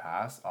just the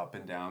pass, up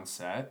and down,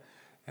 set,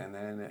 and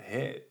then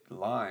hit,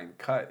 line,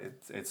 cut.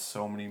 It's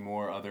so many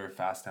more other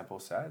fast tempo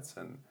sets,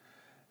 and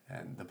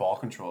the ball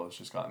control has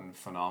just gotten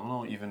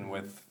phenomenal. Even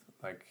with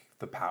like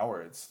the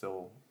power, it's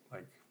still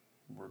like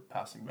we're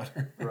passing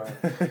better.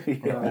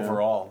 Right.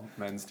 Overall,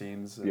 men's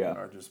teams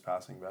are just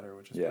passing better,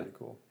 which is pretty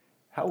cool.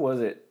 How was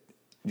it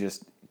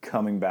just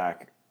coming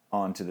back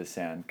onto the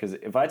sand? Because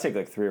if I take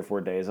like 3 or 4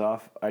 days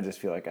off, I just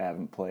feel like I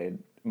haven't played.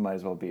 Might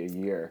as well be a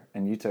year.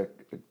 And you took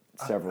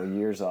several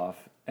years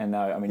off, and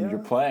now I mean you're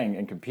playing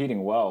and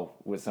competing well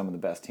with some of the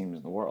best teams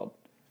in the world.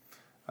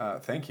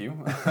 Thank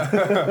you.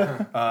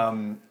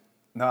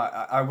 No,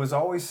 I was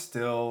always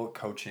still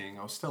coaching.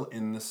 I was still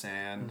in the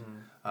sand,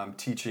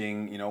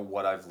 teaching,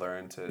 what I've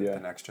learned to the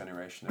next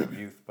generation of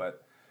youth.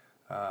 But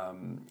I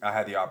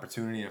had the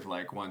opportunity of,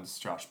 like, once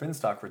Josh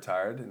Binstock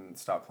retired and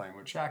stopped playing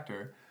with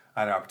Shakhtar,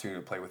 I had an opportunity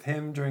to play with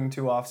him during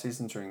 2 off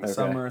seasons during the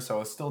summer. So I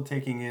was still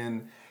taking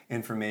in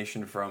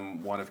information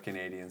from one of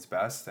Canadians'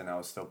 best, and I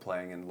was still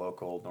playing in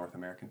local North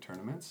American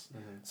tournaments.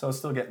 So I was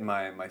still getting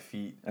my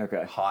feet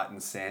hot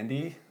and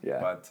sandy.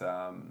 But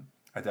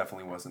I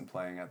definitely wasn't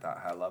playing at that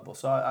high level.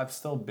 So I've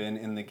still been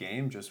in the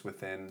game, just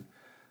within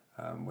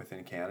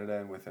Canada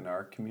and within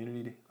our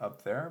community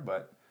up there.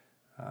 But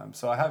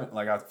so I haven't,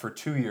 for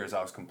 2 years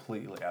I was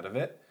completely out of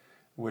it,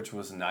 which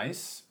was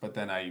nice. But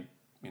then I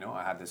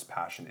had this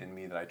passion in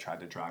me that I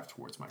tried to drive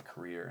towards my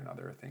career and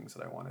other things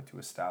that I wanted to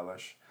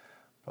establish.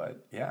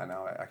 But yeah,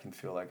 now I can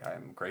feel like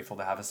I'm grateful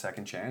to have a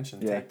second chance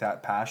and take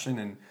that passion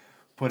and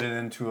put it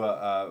into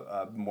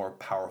a more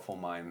powerful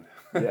mind.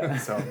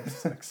 So I'm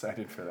just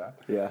excited for that.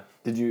 Yeah.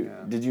 Did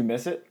you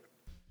miss it?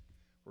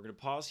 We're going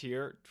to pause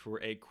here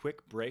for a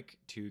quick break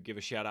to give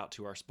a shout out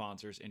to our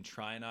sponsors. And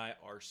Tri and I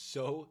are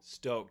so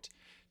stoked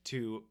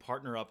to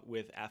partner up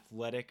with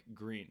Athletic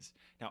Greens.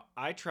 Now,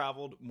 I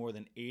traveled more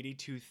than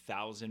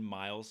 82,000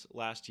 miles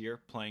last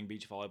year playing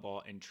beach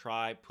volleyball, and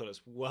Tri put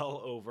us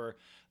well over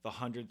the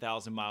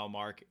 100,000 mile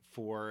mark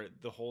for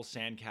the whole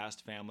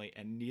Sandcast family,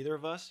 and neither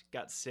of us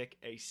got sick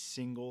a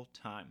single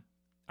time.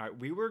 All right,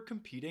 we were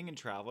competing and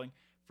traveling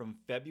from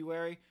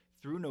February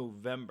through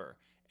November,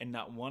 and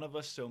not one of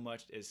us so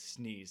much as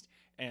sneezed.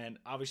 And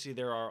obviously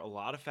there are a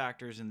lot of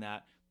factors in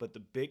that, but the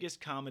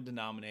biggest common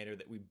denominator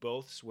that we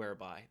both swear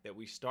by, that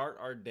we start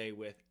our day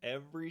with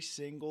every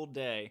single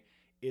day,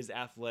 is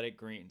Athletic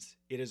Greens.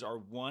 It is our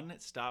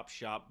one-stop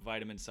shop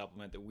vitamin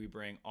supplement that we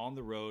bring on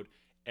the road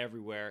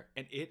everywhere,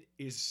 and it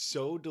is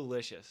so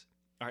delicious.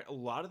 All right, a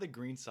lot of the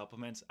green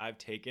supplements I've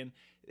taken,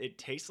 it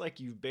tastes like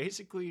you've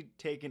basically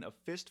taken a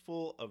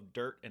fistful of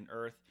dirt and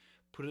earth,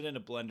 put it in a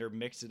blender,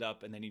 mixed it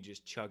up, and then you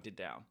just chugged it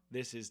down.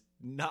 This is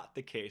not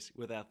the case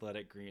with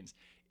Athletic Greens.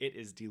 It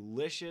is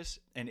delicious,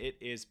 and it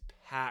is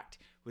packed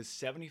with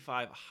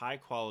 75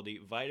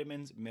 high-quality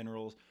vitamins,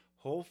 minerals,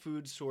 whole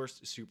food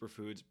sourced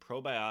superfoods,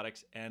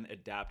 probiotics, and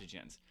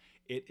adaptogens.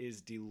 It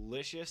is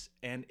delicious,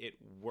 and it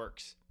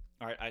works.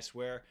 All right, I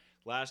swear,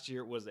 last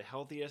year was the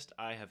healthiest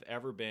I have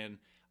ever been.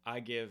 I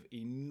give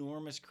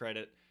enormous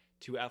credit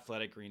to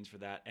Athletic Greens for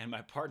that. And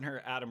my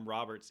partner, Adam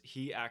Roberts,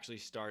 he actually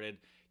started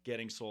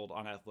getting sold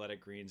on Athletic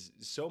Greens,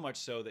 so much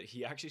so that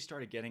he actually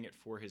started getting it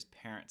for his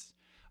parents.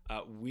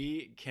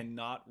 We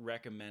cannot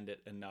recommend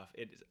it enough.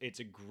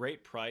 It's a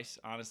great price,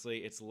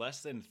 honestly. It's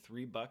less than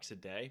 $3 a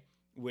day,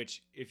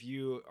 which if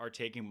you are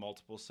taking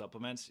multiple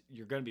supplements,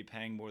 you're going to be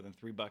paying more than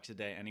 $3 a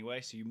day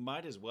anyway. So you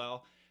might as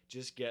well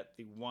just get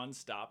the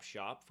one-stop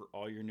shop for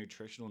all your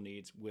nutritional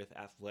needs with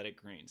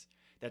Athletic Greens.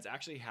 That's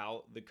actually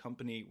how the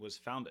company was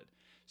founded.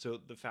 So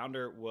the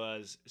founder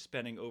was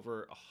spending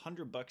over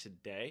 $100 a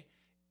day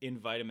in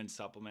vitamin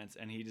supplements,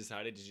 and he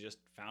decided to just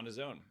found his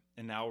own.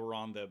 And now we're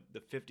on the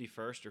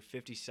 51st or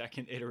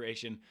 52nd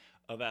iteration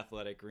of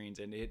Athletic Greens,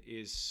 and it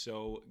is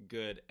so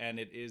good, and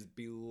it is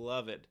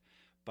beloved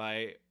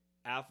by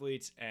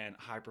athletes and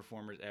high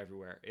performers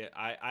everywhere.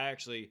 I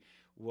actually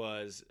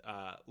was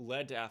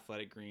led to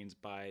Athletic Greens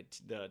by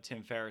the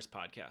Tim Ferriss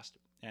podcast,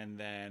 and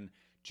then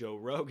Joe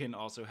Rogan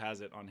also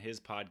has it on his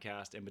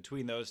podcast, and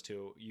between those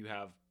two, you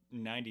have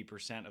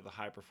 90% of the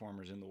high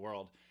performers in the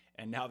world,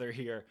 and now they're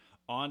here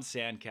on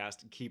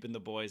Sandcast, keeping the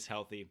boys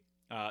healthy.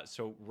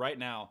 So right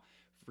now,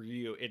 for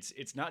you,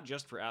 it's not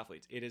just for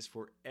athletes. It is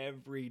for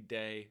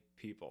everyday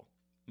people,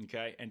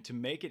 okay? And to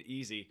make it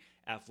easy,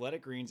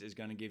 Athletic Greens is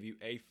going to give you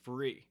a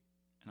free,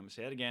 and I'm going to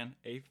say it again,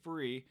 a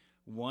free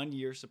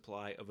 1-year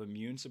supply of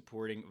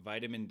immune-supporting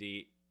vitamin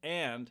D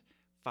and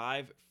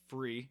 5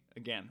 free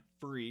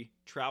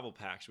travel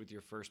packs with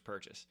your first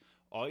purchase.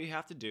 All you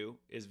have to do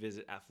is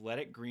visit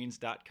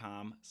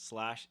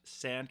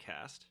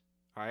athleticgreens.com/sandcast.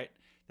 All right,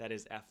 that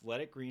is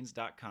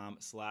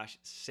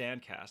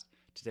athleticgreens.com/sandcast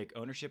to take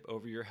ownership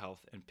over your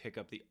health and pick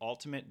up the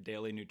ultimate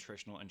daily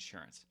nutritional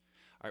insurance.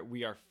 All right,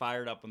 we are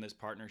fired up on this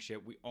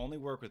partnership. We only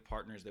work with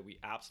partners that we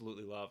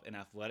absolutely love, and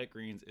Athletic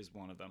Greens is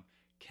one of them.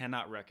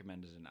 Cannot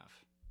recommend it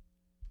enough.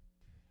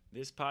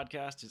 This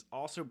podcast is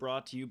also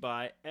brought to you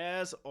by,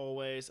 as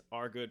always,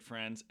 our good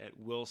friends at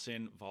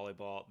Wilson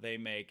Volleyball. They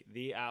make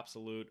the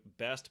absolute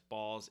best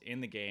balls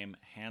in the game,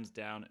 hands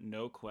down,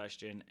 no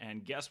question.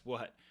 And guess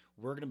what?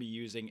 We're going to be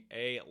using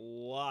a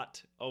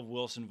lot of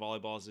Wilson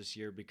Volleyballs this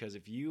year, because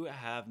if you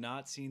have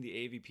not seen the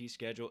AVP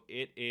schedule,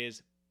 it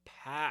is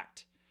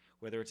packed.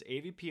 Whether it's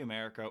AVP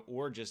America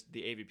or just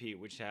the AVP,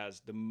 which has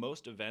the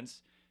most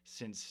events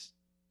since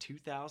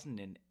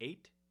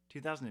 2008.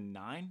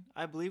 2009,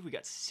 I believe. We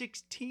got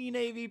 16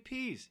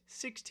 AVPs,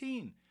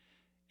 16.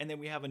 And then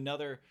we have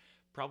another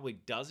probably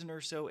dozen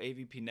or so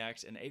AVP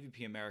Next, and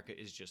AVP America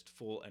is just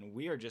full, and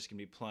we are just going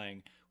to be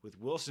playing with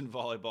Wilson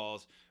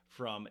volleyballs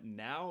from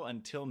now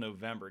until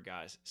November,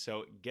 guys.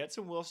 So get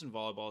some Wilson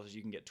volleyballs.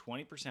 You can get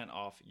 20%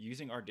 off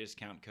using our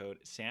discount code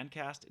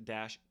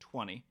SANDCAST-20.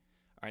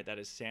 All right, that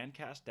is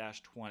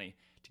SANDCAST-20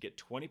 to get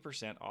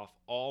 20% off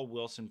all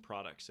Wilson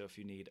products. So if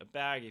you need a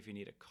bag, if you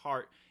need a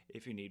cart,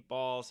 if you need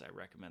balls, I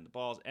recommend the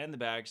balls and the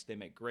bags. They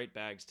make great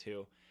bags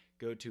too.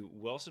 Go to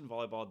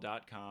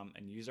wilsonvolleyball.com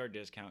and use our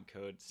discount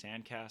code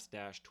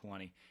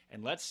SANDCAST-20.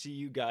 And let's see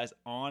you guys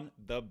on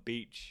the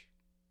beach.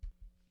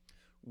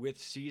 With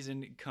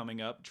season coming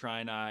up, Tri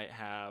and I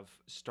have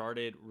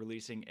started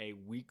releasing a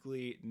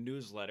weekly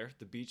newsletter,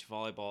 the Beach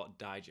Volleyball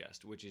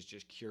Digest, which is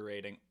just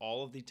curating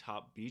all of the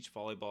top beach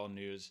volleyball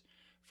news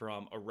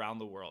from around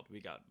the world.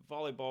 We got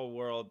Volleyball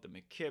World, the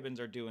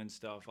McKibbins are doing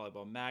stuff,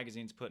 Volleyball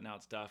Magazine's putting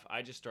out stuff.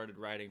 I just started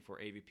writing for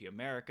AVP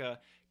America.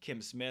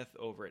 Kim Smith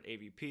over at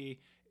AVP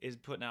is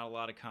putting out a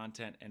lot of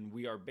content, and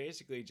we are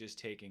basically just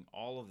taking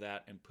all of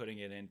that and putting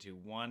it into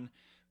one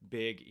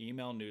big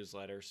email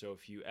newsletter. So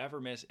if you ever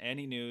miss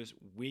any news,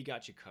 we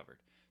got you covered.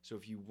 So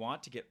if you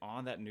want to get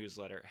on that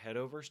newsletter, head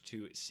over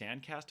to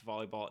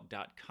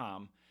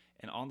sandcastvolleyball.com,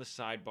 and on the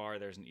sidebar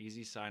there's an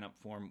easy sign up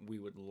form. We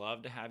would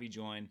love to have you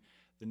join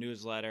the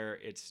newsletter.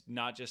 It's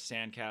not just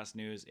Sandcast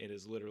news, it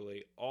is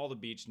literally all the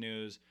beach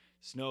news,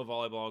 snow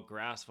volleyball,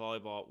 grass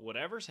volleyball,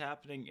 whatever's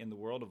happening in the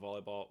world of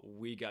volleyball,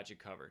 we got you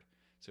covered.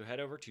 So head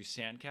over to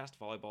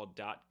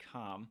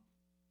sandcastvolleyball.com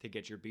to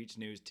get your beach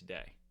news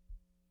today.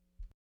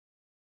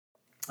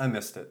 I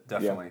missed it,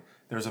 definitely. Yeah.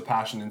 There's a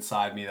passion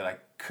inside me that I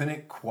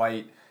couldn't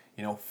quite,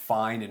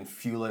 find and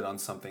fuel it on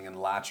something and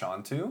latch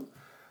onto.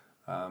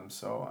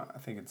 So I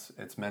think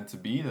it's meant to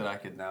be that I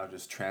could now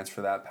just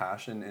transfer that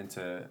passion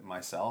into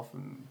myself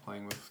and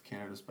playing with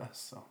Canada's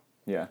best. So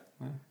yeah.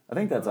 I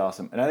think that's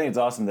awesome. And I think it's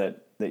awesome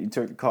that you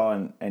took the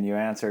call and you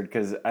answered,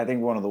 because I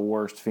think one of the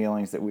worst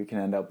feelings that we can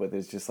end up with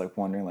is just like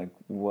wondering like,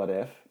 what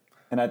if?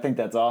 And I think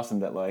that's awesome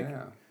that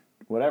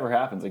whatever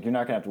happens, like you're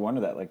not gonna have to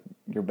wonder that. Like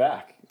you're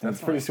back. That's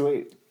pretty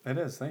sweet. It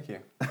is. Thank you.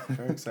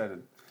 Very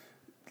excited.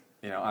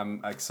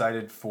 I'm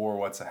excited for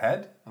what's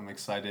ahead. I'm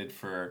excited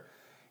for,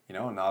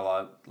 not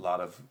a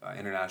lot of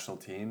international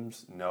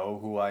teams know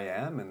who I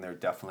am, and they're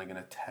definitely going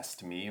to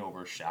test me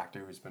over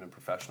Shakhtar, who's been a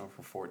professional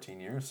for 14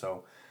 years.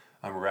 So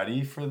I'm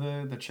ready for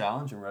the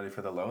challenge. I'm ready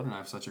for the load, and I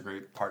have such a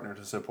great partner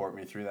to support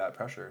me through that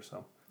pressure.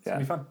 So it's going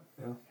to be fun.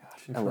 Yeah.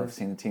 I love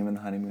seeing the team in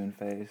the honeymoon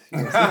phase.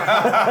 After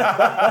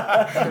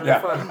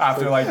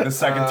like the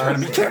second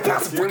tournament, you can't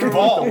pass the fucking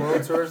ball. What the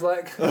World Tour's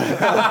like?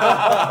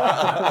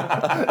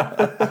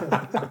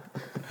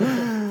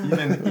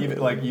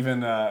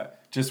 even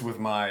just with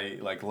my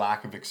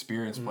lack of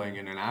experience playing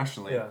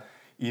internationally,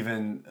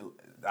 even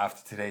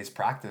after today's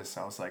practice,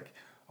 I was like,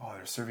 oh,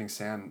 they're serving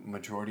Sam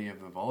majority of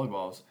the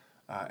volleyballs.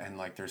 And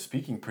they're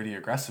speaking pretty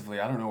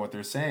aggressively. I don't know what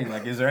they're saying.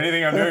 Is there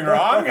anything I'm doing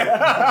wrong?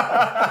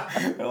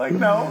 They're like,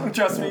 no,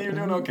 trust me, you're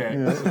doing okay.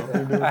 Yeah.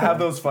 So I have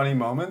those funny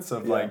moments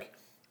of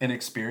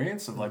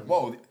inexperience of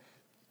whoa,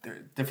 they're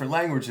different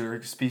language.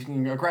 They're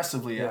speaking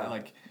aggressively.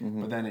 Yeah.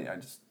 But then I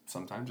just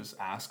sometimes just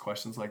ask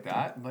questions like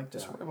that. And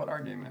just worry about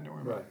our game, man. Don't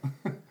worry about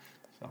it.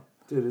 So.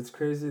 Dude, it's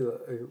crazy.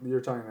 You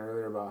were talking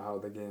earlier about how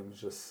the game's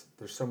just,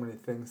 there's so many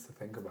things to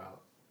think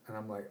about. And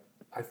I'm like,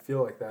 I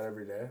feel like that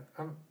every day.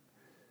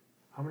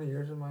 How many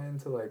years am I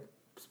into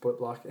split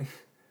blocking?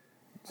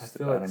 I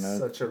feel like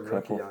such a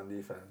rookie on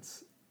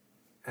defense,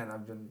 and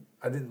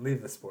I didn't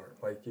leave the sport.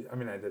 I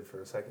did for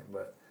a second,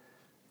 but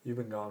you've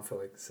been gone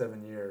for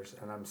 7 years,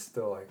 and I'm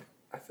still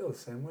I feel the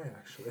same way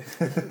actually.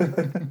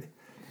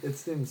 It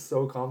seems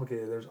so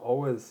complicated. There's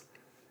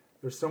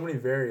so many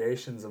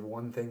variations of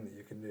one thing that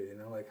you can do.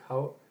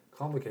 How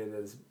complicated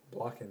is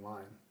blocking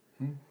line?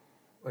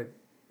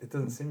 It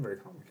doesn't seem very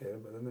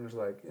complicated, but then there's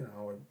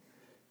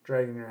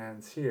dragging your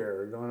hands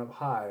here, or going up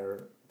high,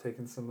 or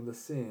taking some of the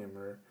seam,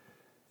 or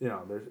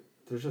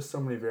there's just so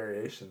many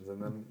variations.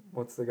 And then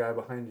what's the guy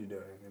behind you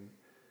doing? And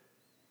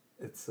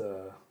it's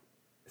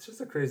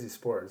just a crazy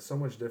sport. It's so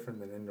much different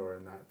than indoor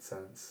in that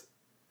sense.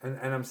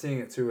 And I'm seeing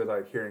it too with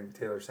hearing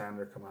Taylor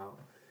Sander come out,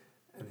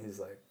 and he's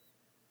like,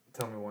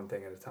 tell me one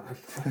thing at a time.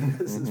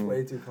 This is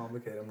way too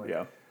complicated. I'm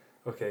like,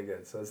 okay,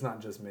 good. So it's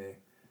not just me,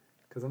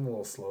 because I'm a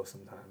little slow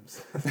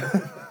sometimes.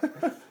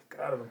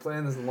 God, I've been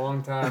playing this a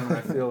long time, and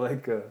I feel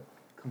like a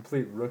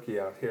complete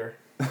rookie out here.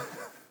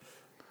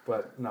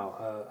 But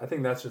no, I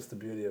think that's just the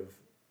beauty of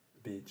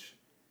beach,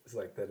 is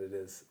that it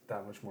is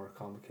that much more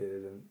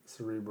complicated and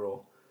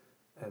cerebral,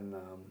 and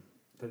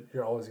that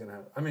you're always going to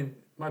have,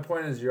 my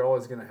point is you're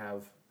always going to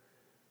have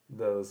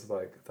those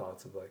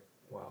thoughts of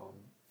wow,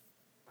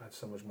 I have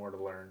so much more to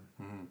learn.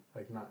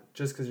 Mm-hmm. Not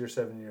just because you're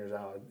 7 years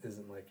out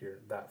isn't you're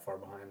that far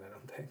behind, I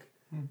don't think.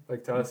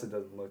 To us, it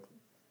doesn't look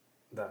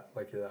that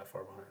you're that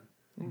far behind.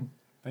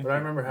 But I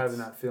remember having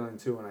that feeling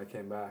too when I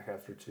came back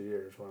after 2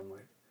 years, where I'm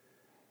like,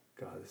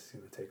 God, this is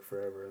going to take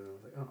forever. And I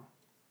was like, oh,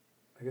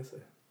 I guess I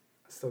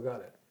still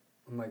got it.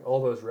 I'm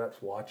all those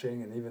reps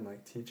watching and even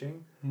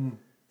teaching.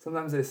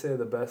 Sometimes they say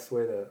the best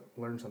way to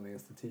learn something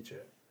is to teach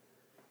it.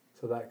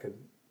 So that could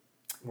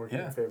work in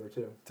your favor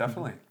too.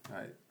 Definitely.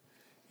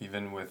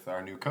 Even with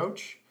our new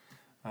coach,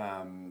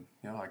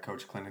 I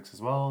coach clinics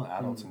as well,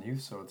 adults and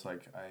youth. So it's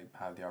like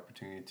I have the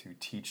opportunity to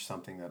teach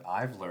something that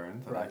I've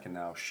learned that I can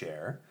now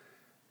share.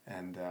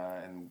 And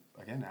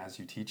again, as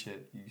you teach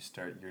it,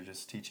 you're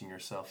just teaching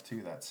yourself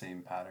too, that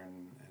same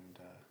pattern. And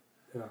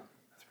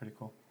that's pretty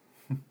cool.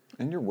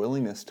 And your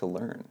willingness to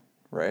learn,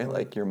 right?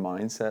 Like your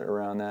mindset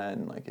around that,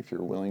 and like if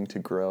you're willing to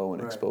grow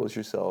and expose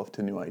yourself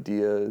to new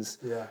ideas.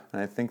 Yeah.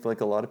 And I think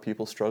like a lot of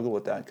people struggle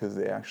with that because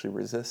they actually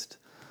resist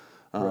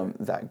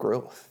that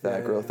growth,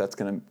 that's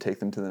going to take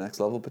them to the next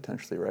level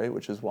potentially, right?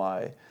 Which is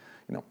why,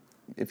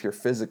 if you're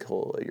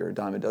physical, you're a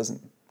dime a dozen,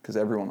 because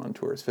everyone on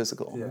tour is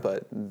physical. Yeah.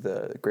 But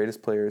the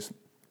greatest players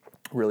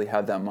really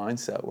have that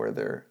mindset where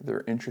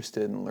they're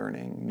interested in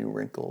learning new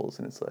wrinkles,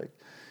 and it's like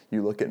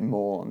you look at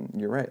Mole, and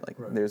you're right. Like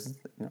there's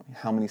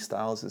how many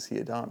styles does he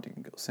adopt? He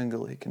can go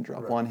single, he can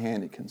drop one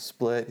hand, he can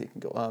split, he can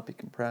go up, he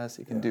can press,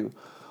 he can do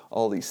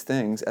all these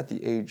things at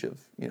the age of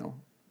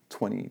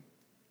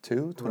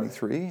 22,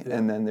 23,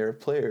 and then there are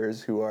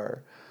players who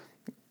are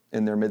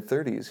in their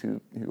mid-30s who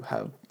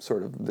have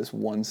sort of this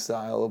one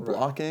style of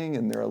blocking,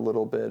 and they're a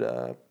little bit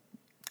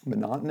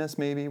monotonous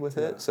maybe with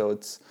it. So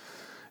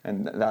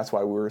and that's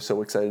why we're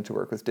so excited to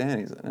work with Dan.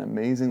 He's an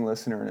amazing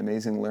listener, an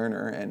amazing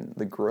learner, and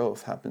the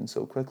growth happens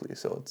so quickly.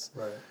 So it's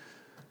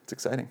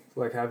exciting. It's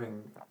like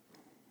having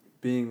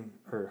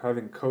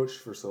coached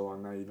for so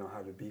long, now you know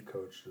how to be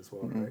coached as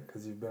well, right?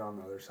 Because you've been on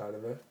the other side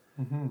of it.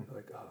 You're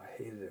like, oh, I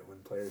hated it when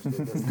players did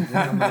this to me.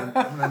 I'm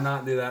gonna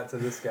not do that to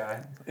this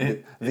guy.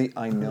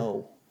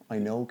 I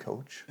know,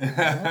 coach.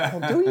 Well,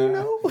 do you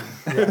know?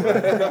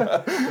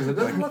 Because it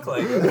doesn't look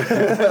like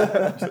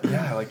it.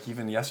 Yeah, like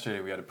even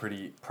yesterday we had a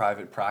pretty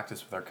private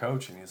practice with our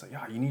coach, and he's like,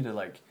 yeah, you need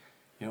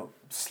to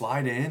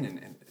slide in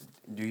and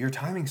do your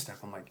timing step.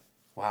 I'm like,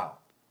 wow.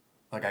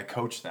 Like I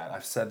coached that.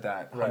 I've said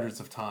that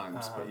hundreds of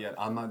times, but yet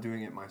I'm not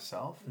doing it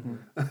myself.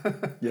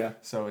 Yeah.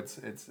 So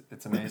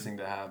it's amazing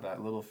to have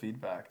that little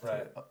feedback.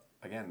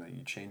 Again, that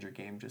you change your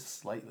game just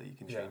slightly. You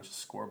can change the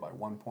score by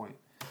 1 point,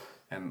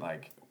 and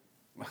like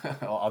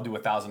I'll do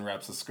 1,000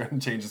 reps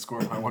and change the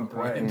score by 1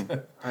 point.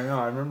 I know.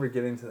 I remember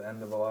getting to the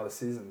end of a lot of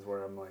seasons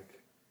where I'm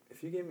like,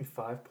 if you gave me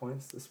 5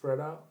 points to spread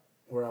out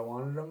where I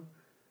wanted them,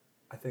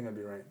 I think I'd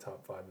be ranked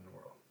top 5 in the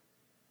world.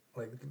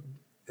 Like.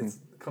 It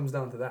comes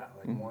down to that,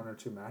 like 1 or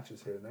 2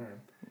 matches here and there.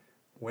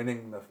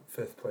 Winning the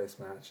 5th place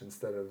match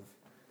instead of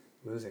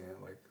losing it,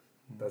 like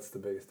that's the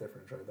biggest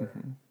difference right there.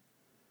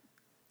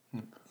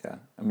 Yeah,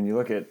 I mean, you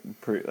look at,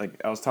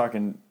 I was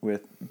talking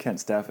with Kent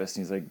Steffes,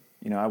 and he's like,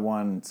 I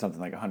won something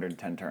like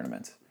 110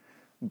 tournaments,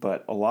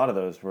 but a lot of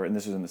those were, and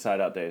this was in the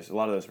side-out days, a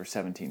lot of those were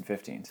 17,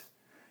 15s.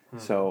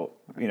 So,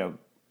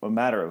 a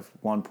matter of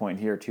 1 point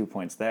here, 2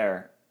 points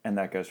there, and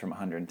that goes from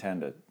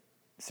 110 to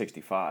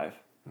 65.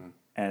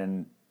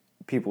 And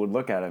people would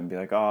look at it and be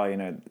like,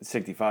 oh,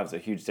 65 is a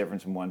huge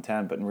difference from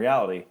 110. But in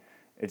reality,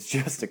 it's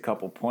just a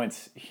couple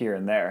points here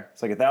and there.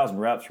 It's like 1,000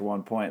 reps for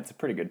 1 point. It's a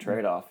pretty good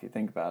trade-off if you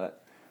think about it.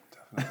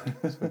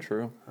 Definitely. So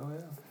true. Oh,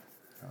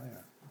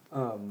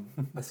 yeah.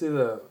 I see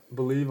the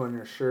Believe on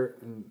your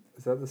shirt. And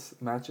is that this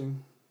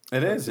matching?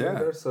 It is, yeah.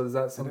 There? So is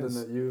that something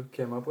that you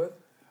came up with?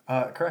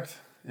 Correct.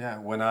 Yeah,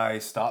 when I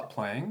stopped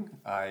playing,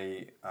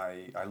 I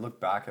looked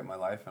back at my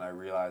life and I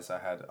realized I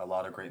had a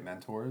lot of great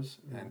mentors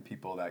and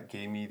people that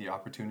gave me the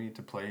opportunity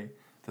to play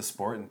the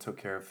sport and took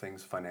care of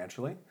things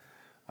financially.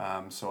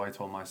 So I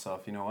told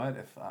myself, you know what,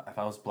 if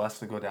I was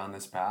blessed to go down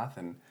this path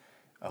and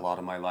a lot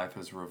of my life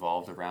has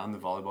revolved around the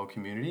volleyball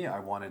community, I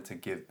wanted to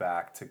give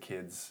back to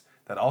kids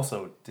that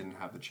also didn't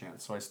have the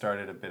chance. So I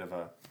started a bit of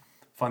a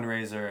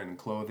fundraiser and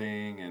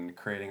clothing and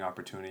creating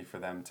opportunity for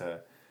them to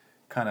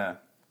kind of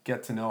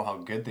get to know how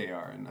good they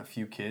are. And a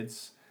few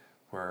kids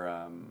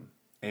were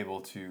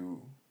able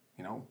to,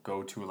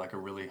 go to like a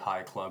really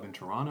high club in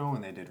Toronto,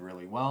 and they did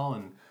really well.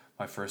 And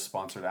my first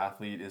sponsored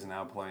athlete is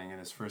now playing in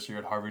his first year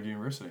at Harvard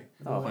University,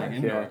 playing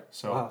indoor. Yeah.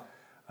 So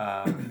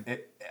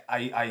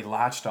I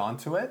latched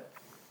onto it.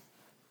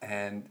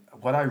 And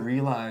what I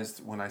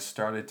realized when I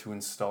started to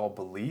install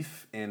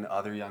belief in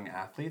other young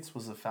athletes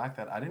was the fact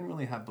that I didn't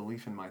really have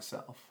belief in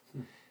myself.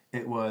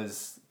 It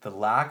was the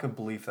lack of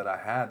belief that I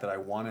had that I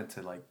wanted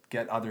to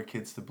get other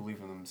kids to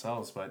believe in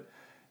themselves. But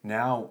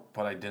now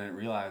what I didn't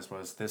realize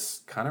was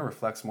this kind of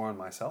reflects more on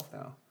myself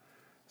now.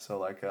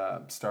 So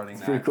starting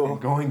that, and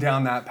going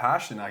down that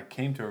passion, I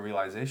came to a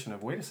realization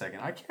of, wait a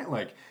second, I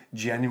can't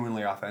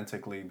genuinely,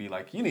 authentically be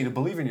like, you need to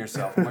believe in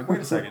yourself. I'm like,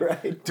 wait a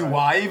second, do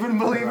I even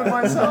believe in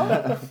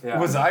myself?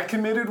 Was I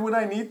committed when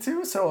I need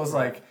to? So it was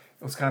it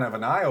was kind of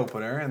an eye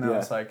opener, and then I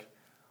was like,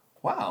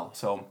 wow.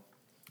 So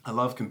I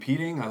love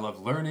competing, I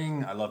love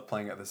learning, I love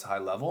playing at this high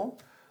level,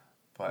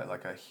 but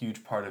a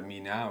huge part of me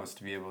now is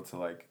to be able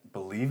to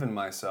believe in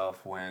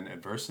myself when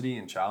adversity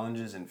and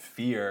challenges and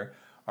fear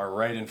are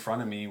right in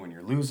front of me, when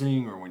you're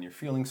losing or when you're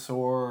feeling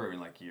sore or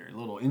you're a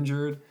little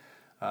injured,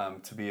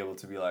 to be able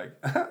to be all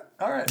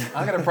right,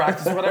 I'm gonna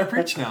practice what I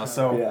preach now.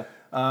 So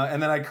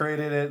and then I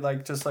created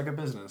it just like a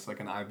business, like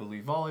an I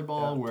Believe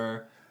Volleyball,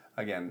 where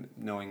again,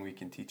 knowing we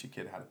can teach a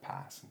kid how to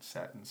pass and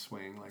set and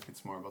swing, like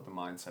it's more about the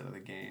mindset of the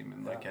game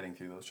and like getting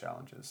through those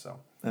challenges. So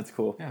that's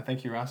cool. Yeah,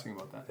 thank you for asking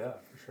about that. Yeah,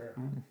 for sure.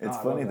 It's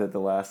funny that the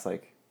last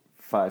like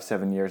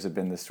 5-7 years have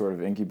been this sort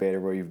of incubator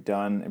where you've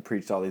done and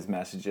preached all these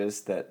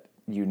messages that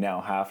you now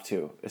have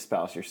to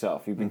espouse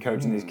yourself. You've been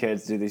coaching these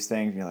kids to do these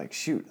things, and you're like,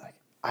 shoot, like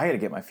I got to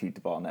get my feet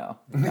to ball now.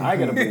 I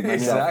got to believe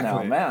myself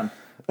now, man.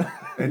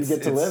 You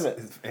get to live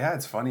it.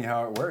 It's funny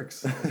how it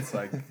works. It's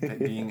like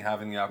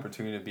having the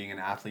opportunity of being an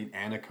athlete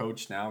and a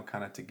coach now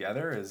kind of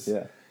together is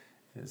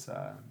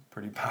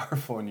pretty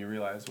powerful, and you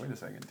realize, wait a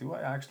second, do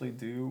I actually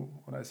do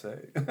what I say?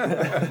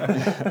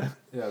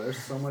 Yeah, there's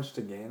so much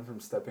to gain from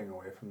stepping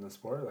away from the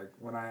sport. Like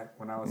when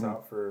I was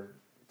out for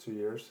 2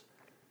 years,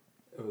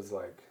 it was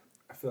like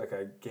I feel like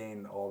I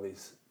gained all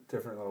these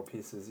different little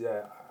pieces.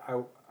 Yeah,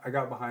 I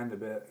got behind a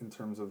bit in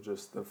terms of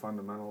just the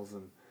fundamentals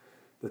and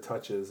the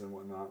touches and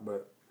whatnot,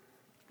 but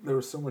there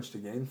was so much to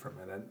gain from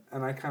it,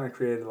 and I kind of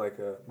created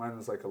mine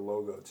was like a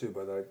logo too,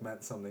 but like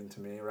meant something to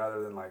me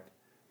rather than like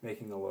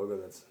making a logo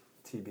that's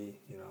TB,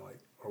 like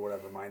or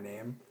whatever my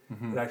name.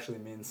 It actually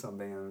means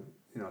something, and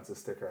it's a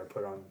sticker I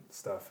put on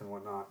stuff and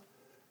whatnot.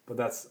 But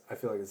I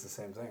feel like it's the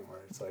same thing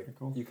where it's like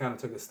you kind of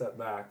took a step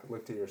back,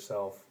 looked at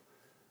yourself,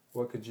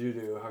 what could you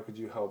do? How could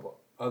you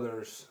help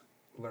others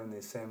learn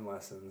these same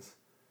lessons?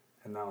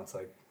 And now it's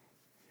like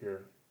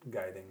you're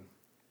guiding,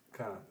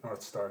 kind of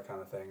North Star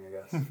kind of thing, I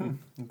guess.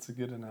 That's a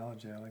good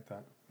analogy. I like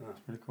that. Yeah. That's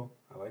pretty cool.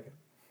 I like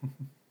it.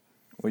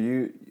 Well,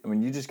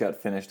 you just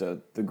got finished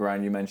the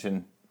grind. You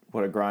mentioned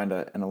what a grind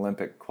an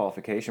Olympic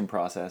qualification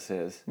process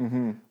is.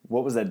 Mm-hmm.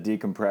 What was that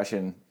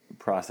decompression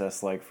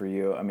process like for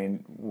you? I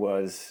mean,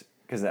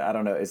 because I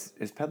don't know, is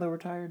Pedlo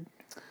retired?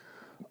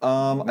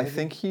 I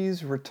think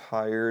he's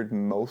retired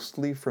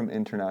mostly from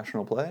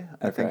international play.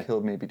 I think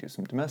he'll maybe do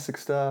some domestic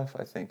stuff.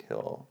 I think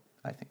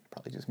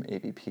probably do some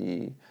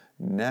AVP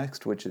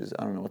next, which is,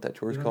 I don't know what that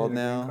tour is called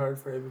now. Green card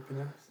for AVP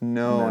next?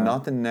 No,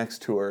 not the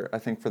next tour. I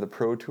think for the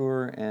Pro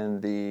Tour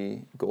and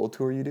the Gold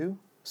Tour you do.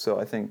 So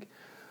I think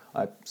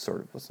I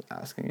sort of was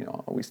asking,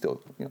 we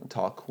still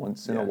talk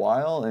once in a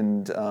while,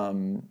 and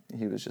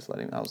he was just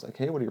I was like,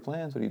 hey, what are your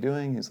plans? What are you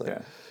doing? He's like,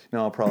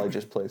 I'll probably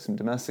just play some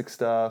domestic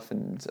stuff,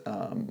 and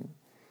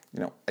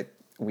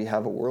we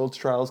have a World's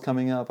Trials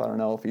coming up. I don't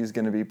know if he's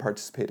going to be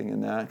participating in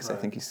that because I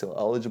think he's still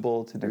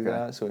eligible to do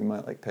that. So he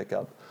might pick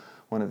up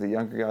one of the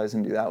younger guys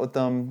and do that with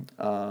them.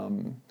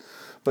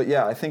 But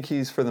yeah, I think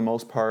he's for the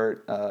most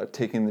part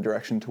taking the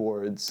direction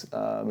towards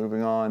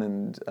moving on,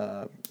 and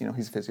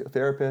he's a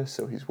physiotherapist,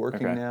 so he's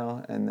working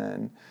now, and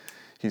then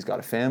he's got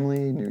a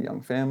family, new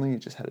young family. He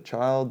just had a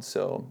child,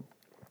 so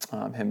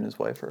him and his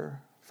wife are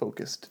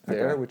focused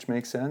there, which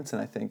makes sense.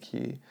 And I think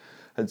he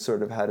had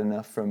sort of had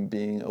enough from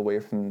being away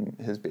from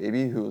his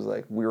baby, who was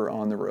like, we were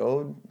on the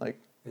road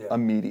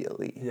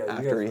immediately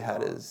after he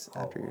had his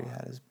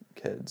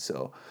kid.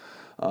 So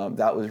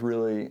that was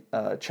really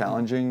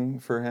challenging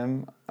for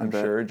him, I'm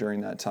sure,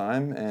 during that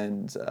time,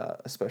 and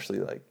especially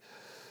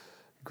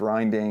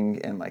grinding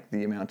and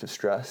the amount of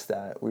stress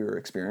that we were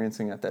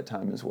experiencing at that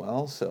time as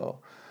well. So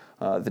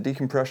the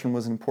decompression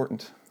was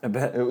important. I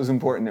bet it was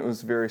important. It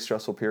was a very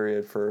stressful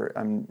period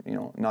and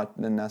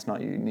that's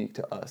not unique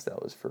to us.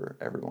 That was for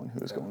everyone who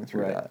was going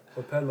through that.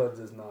 Well, Pedlo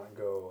does not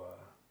go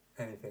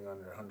anything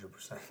under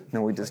 100%.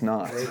 No, he does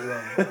not. Great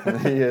run.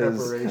 He is.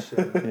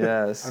 Preparation.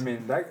 Yes. I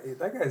mean,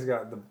 that guy's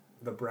got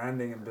the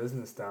branding and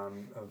business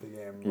down of the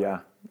game.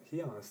 Yeah.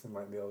 He honestly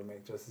might be able to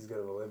make just as good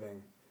of a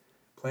living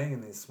playing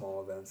in these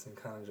small events and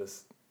kind of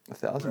just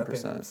 1,000%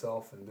 repping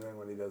himself and doing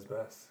what he does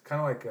best.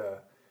 Kind of like a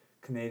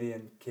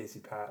Canadian Casey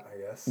Pat, I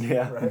guess.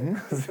 Yeah. Right?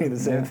 Mm-hmm. The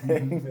same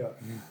thing.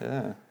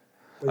 Yeah.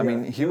 But I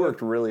mean, he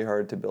worked really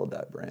hard to build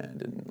that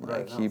brand,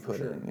 and he put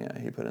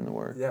in the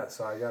work. Yeah,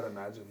 so I gotta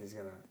imagine he's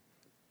gonna,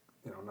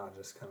 not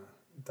just kind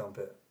of dump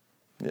it.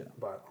 Yeah.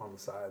 But on the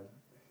side.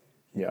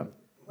 Yeah.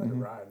 Let it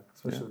ride,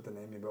 especially with the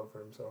name he built for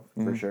himself.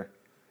 For sure.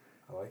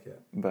 I like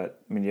it. But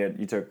I mean,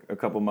 you took a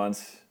couple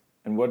months.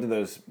 And what did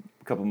those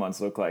couple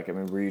months look like? I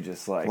mean, were you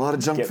just a lot of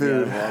junk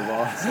food?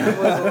 It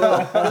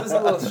was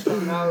a little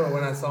strung out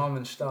when I saw him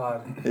in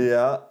Stad.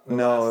 Yeah,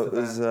 no, it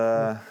was.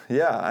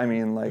 I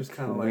mean,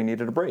 we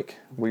needed a break.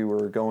 We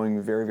were going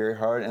very, very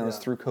hard, and it was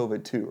through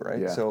COVID too,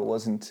 right? Yeah. So it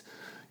wasn't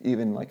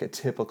even a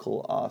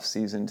typical off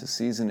season to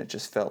season. It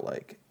just felt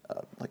like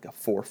a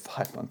 4 or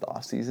 5 month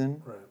off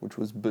season, which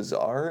was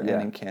bizarre. Yeah.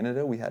 And in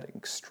Canada, we had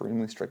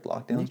extremely strict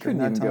lockdowns. You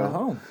couldn't even go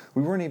home.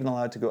 We weren't even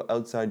allowed to go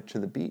outside to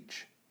the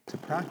beach to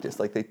practice.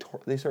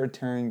 They started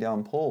tearing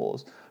down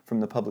poles from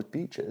the public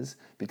beaches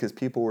because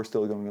people were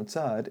still going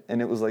outside,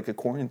 and it was like a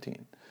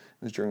quarantine.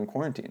 It was during a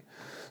quarantine,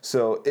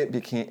 so it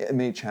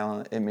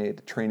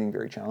made training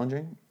very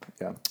challenging,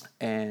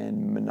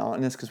 and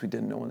monotonous because we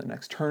didn't know when the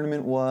next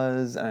tournament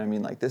was. And I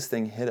mean, this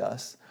thing hit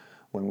us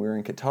when we were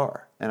in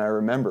Qatar, and I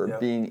remember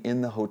being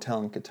in the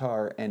hotel in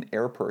Qatar, and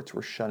airports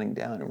were shutting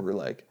down, and we were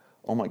like,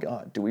 oh my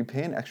God, do we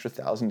pay an extra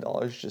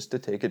 $1,000 just to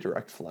take a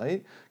direct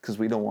flight? Because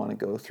we don't want to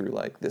go through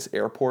this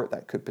airport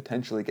that could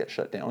potentially get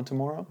shut down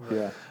tomorrow.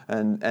 Yeah.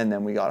 And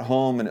then we got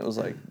home, and it was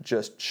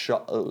just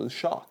it was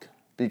shock.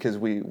 because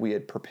we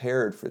had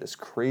prepared for this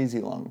crazy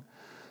long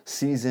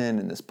season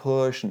and this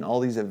push and all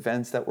these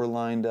events that were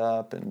lined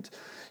up, and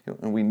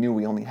and we knew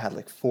we only had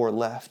like 4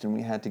 left, and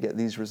we had to get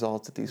these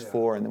results at these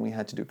 4, and then we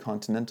had to do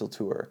Continental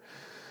Tour.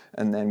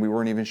 And then we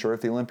weren't even sure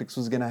if the Olympics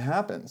was going to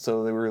happen.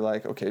 So they were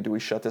like, okay, do we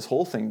shut this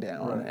whole thing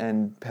down? Right.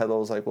 And Pedlo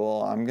was like,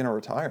 well, I'm going to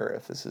retire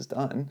if this is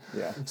done.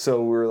 Yeah.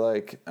 So we were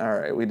like, all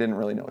right, we didn't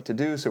really know what to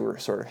do. So we were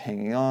sort of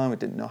hanging on. We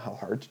didn't know how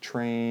hard to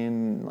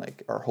train,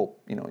 like our whole,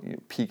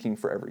 peaking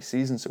for every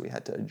season. So we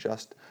had to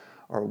adjust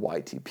our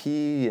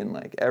YTP, and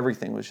like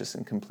everything was just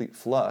in complete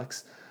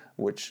flux,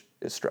 which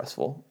is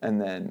stressful.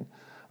 And then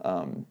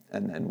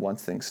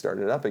once things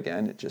started up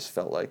again, it just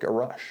felt like a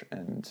rush.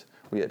 And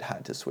we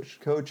had to switch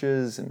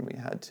coaches, and we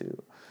had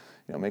to,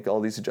 make all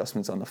these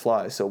adjustments on the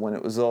fly. So when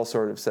it was all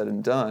sort of said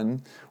and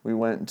done, we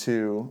went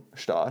to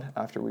Stade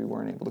after we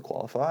weren't able to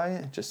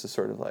qualify, just to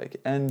sort of like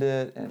end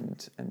it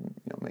and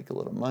make a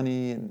little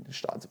money. And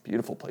Stade's a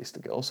beautiful place to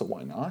go, so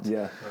why not?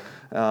 Yeah.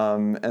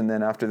 And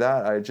then after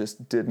that, I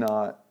just did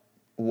not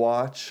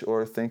watch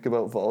or think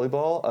about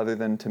volleyball other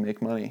than to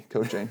make money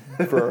coaching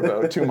for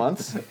about 2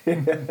 months.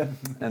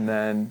 And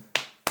then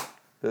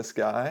this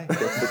guy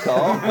gets the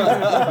call,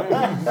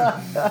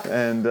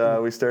 and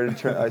I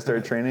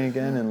started training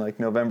again in like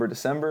November,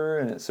 December,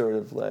 and it's sort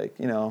of like,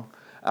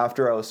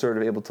 after I was sort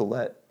of able to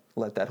let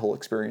that whole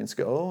experience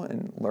go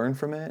and learn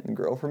from it and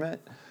grow from it,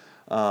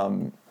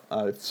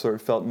 I sort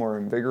of felt more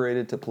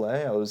invigorated to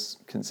play. I was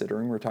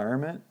considering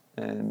retirement,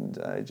 and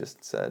I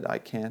just said, I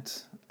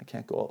can't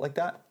go out like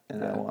that,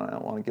 and I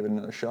want to give it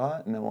another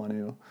shot, and I want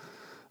to,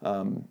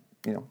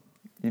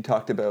 you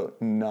talked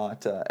about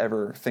not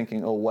ever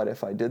thinking, oh, what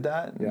if I did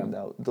that? And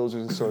those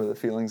are sort of the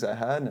feelings I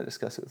had, and I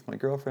discussed it with my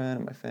girlfriend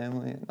and my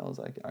family, and I was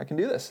like, I can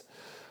do this.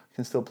 I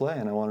can still play,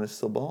 and I wanted to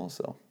still ball,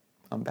 so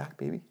I'm back,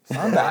 baby.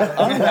 I'm back.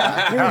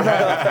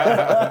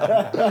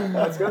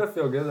 It's got to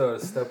feel good, though,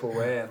 to step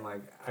away and,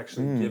 like,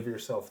 actually give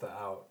yourself the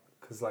out.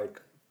 Because, like,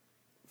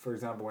 for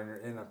example, when you're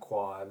in a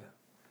quad,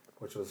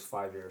 which was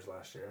 5 years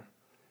last year,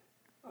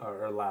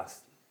 or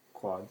last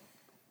quad,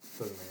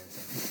 doesn't make any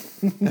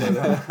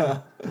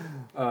sense.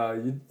 But,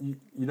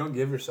 you don't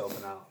give yourself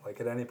an out, like,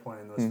 at any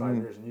point in those 5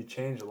 years, and you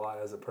change a lot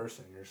as a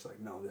person. You're just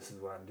like, no, this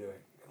is what I'm doing.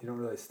 You don't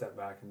really step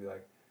back and be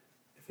like,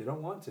 if you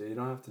don't want to, you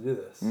don't have to do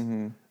this.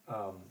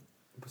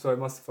 So it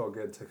must have felt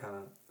good to kind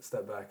of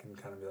step back and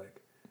kind of be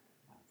like,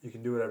 you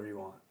can do whatever you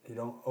want. You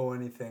don't owe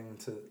anything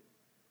to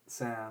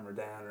Sam or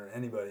Dan or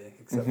anybody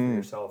except for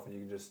yourself, and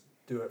you can just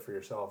do it for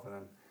yourself. And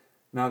then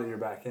now that you're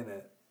back in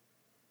it,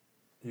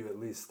 you at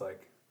least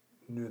like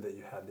knew that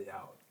you had the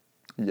out.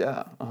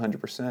 Yeah,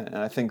 100%. And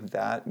I think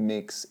that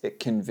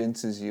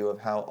convinces you of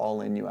how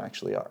all in you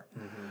actually are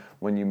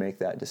when you make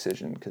that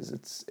decision, because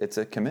it's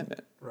a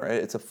commitment, right?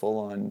 It's a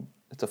full-time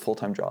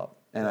job.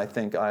 And I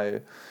think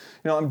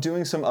I'm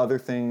doing some other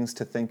things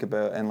to think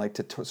about and like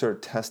to sort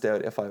of test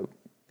out if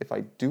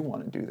I do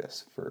want to do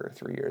this for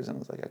 3 years. And it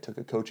was like, I took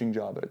a coaching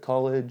job at a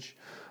college.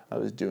 I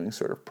was doing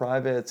sort of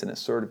privates, and it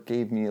sort of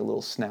gave me a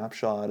little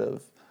snapshot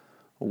of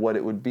what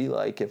it would be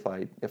like if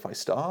I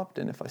stopped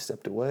and if I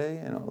stepped away.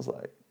 And I was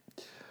like,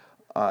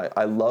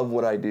 I love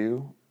what I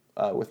do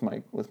with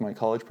my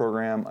college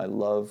program. I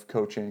love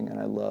coaching, and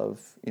I love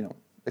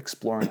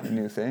exploring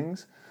new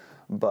things,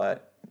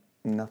 but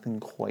nothing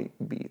quite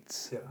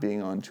beats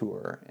being on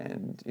tour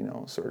and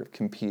sort of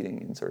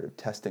competing and sort of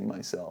testing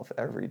myself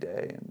every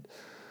day, and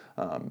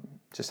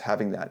just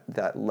having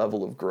that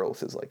level of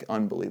growth is like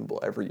unbelievable.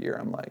 Every year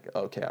I'm like,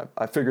 okay,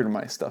 I figured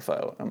my stuff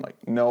out. I'm like,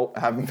 nope,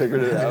 haven't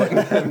figured it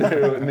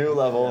out. new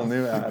level,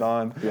 new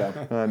add-on,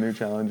 new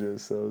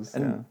challenges. So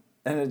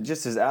and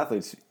just as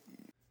athletes.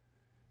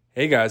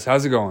 Hey guys,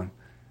 how's it going?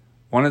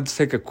 Wanted to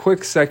take a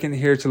quick second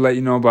here to let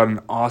you know about an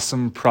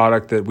awesome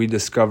product that we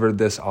discovered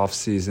this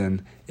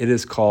off-season. It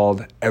is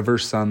called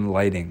Eversun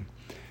Lighting.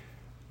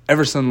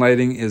 Eversun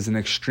Lighting is an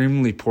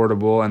extremely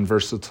portable and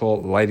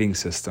versatile lighting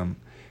system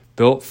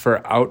built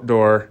for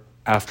outdoor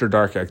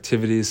after-dark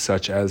activities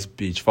such as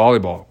beach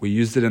volleyball. We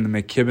used it in the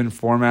McKibben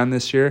Four-Man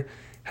this year,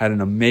 had an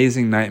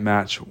amazing night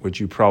match, which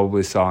you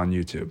probably saw on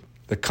YouTube.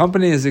 The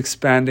company is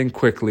expanding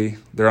quickly.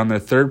 They're on their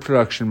 3rd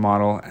production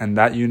model, and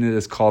that unit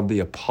is called the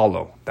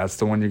Apollo. That's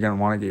the one you're going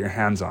to want to get your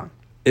hands on.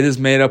 It is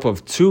made up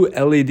of 2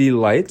 LED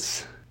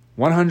lights,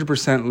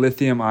 100%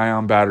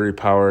 lithium-ion battery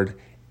powered,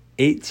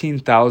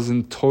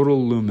 18,000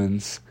 total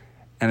lumens,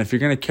 and if you're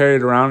going to carry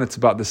it around, it's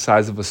about the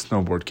size of a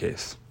snowboard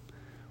case.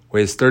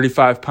 Weighs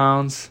 35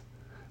 pounds.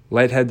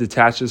 Light head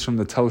detaches from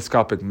the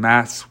telescopic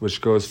mast, which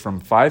goes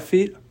from 5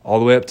 feet all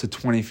the way up to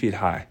 20 feet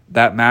high.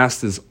 That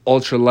mast is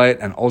ultra light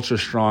and ultra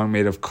strong,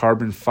 made of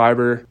carbon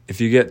fiber.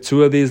 If you get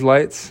 2 of these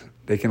lights,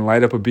 they can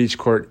light up a beach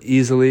court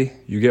easily.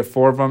 You get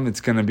 4 of them, it's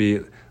going to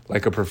be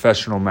like a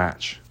professional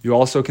match. You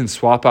also can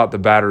swap out the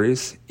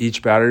batteries.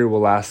 Each battery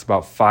will last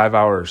about 5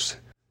 hours.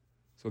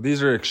 So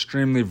these are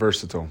extremely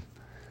versatile.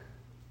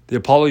 The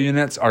Apollo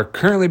units are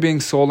currently being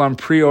sold on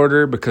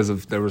pre-order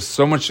because there was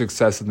so much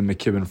success at the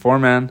McKibben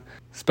Four-Man.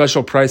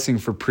 Special pricing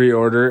for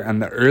pre-order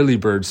and the early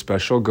bird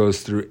special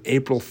goes through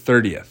April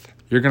 30th.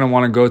 you're going to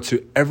want to go to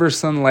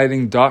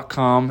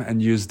eversunlighting.com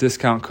and use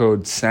discount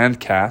code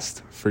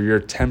SANDCAST for your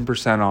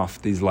 10%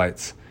 off these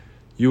lights.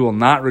 You will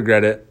not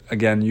regret it.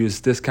 Again, use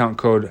discount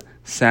code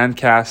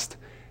SANDCAST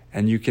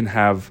and you can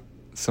have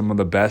some of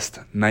the best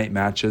night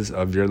matches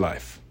of your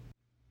life.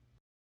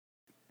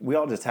 We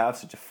all just have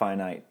such a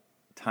finite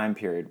time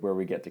period where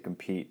we get to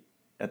compete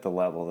at the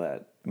level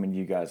that,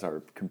 you guys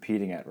are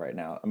competing at right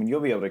now.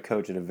 You'll be able to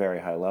coach at a very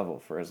high level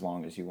for as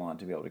long as you want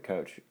to be able to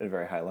coach at a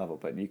very high level,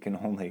 but you can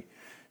only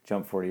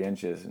jump 40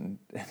 inches and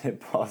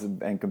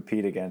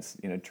compete against,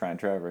 Tryon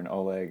Trevor and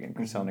Oleg and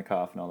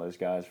Krasovnikov and all those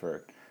guys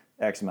for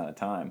X amount of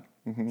time.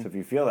 So if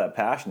you feel that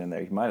passion in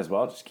there, you might as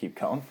well just keep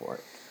going for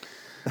it.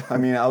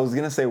 I was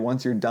going to say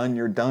once you're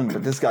done,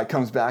 but this guy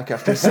comes back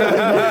after 7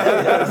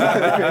 years.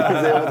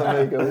 He's able to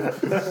make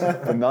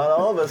it. But not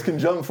all of us can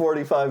jump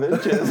 45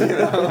 inches,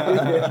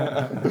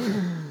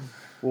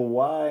 Well,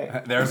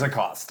 why? There's a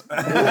cost.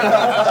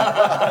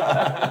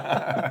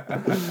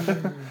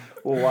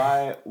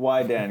 Well,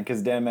 why Dan?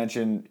 Because Dan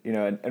mentioned,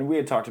 and we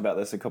had talked about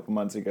this a couple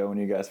months ago when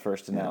you guys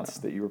first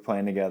announced that you were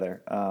playing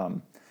together.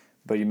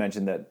 But you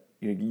mentioned that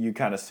you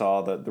kind of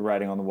saw the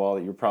writing on the wall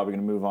that you were probably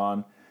going to move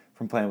on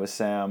from playing with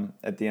Sam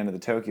at the end of the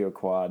Tokyo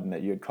quad, and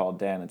that you had called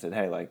Dan and said,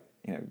 hey,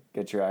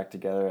 get your act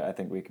together. I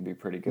think we can be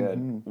pretty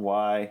good.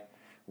 Why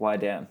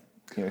Dan?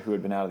 Who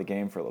had been out of the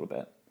game for a little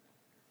bit.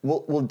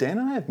 Well, Dan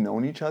and I have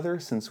known each other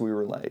since we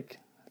were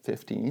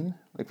 15.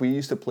 We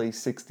used to play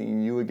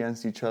 16U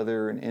against each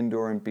other in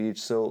indoor and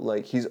beach.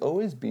 So he's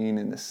always been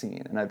in the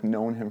scene, and I've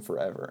known him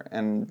forever.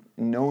 And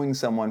knowing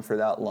someone for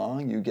that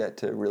long, you get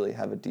to really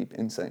have a deep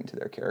insight into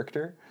their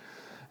character,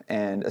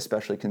 and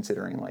especially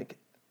considering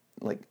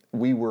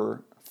we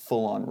were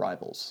full-on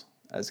rivals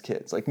as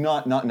kids.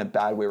 Not in a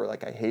bad way where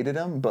I hated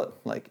him, but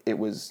it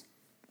was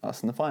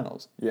us in the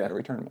finals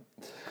every tournament.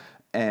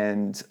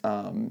 And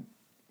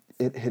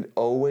it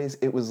was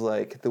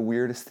the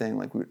weirdest thing.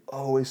 We would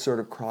always sort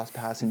of cross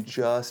paths and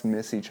just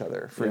miss each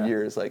other for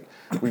years.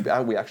 We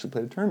actually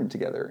played a tournament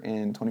together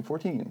in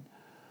 2014.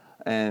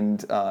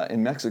 And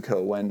in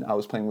Mexico when I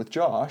was playing with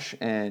Josh,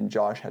 and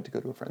Josh had to go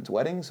to a friend's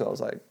wedding, so I was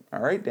like,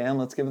 all right, Dan,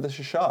 let's give this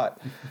a shot.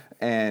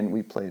 And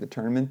we played a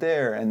tournament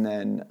there, and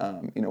then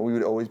we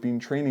would always be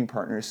training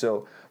partners.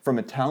 So from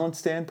a talent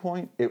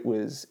standpoint, it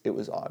was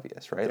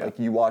obvious, right? Yeah.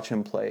 You watch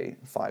him play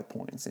 5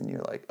 points, and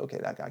you're like, okay,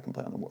 that guy can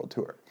play on the world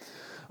tour.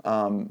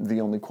 The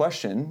only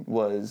question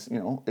was,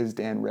 is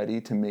Dan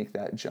ready to make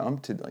that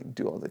jump to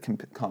do all the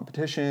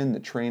competition, the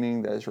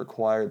training that is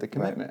required, the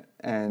commitment?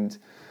 Right. And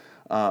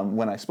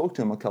when I spoke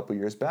to him a couple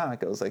years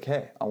back, I was like,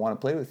 hey, I want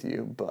to play with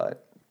you,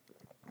 but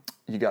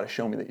you got to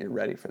show me that you're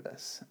ready for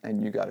this.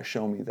 And you got to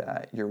show me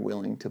that you're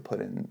willing to put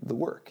in the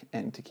work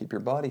and to keep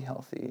your body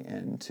healthy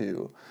and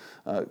to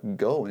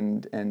go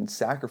and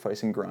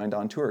sacrifice and grind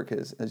on tour.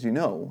 Because as you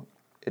know,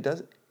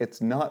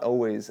 it's not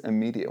always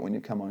immediate when you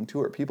come on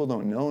tour. People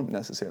don't know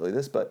necessarily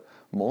this, but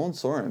Mol and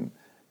Soren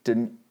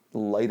didn't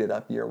light it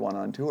up year one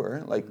on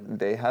tour.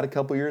 They had a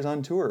couple years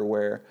on tour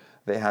where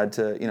they had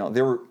to,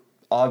 they were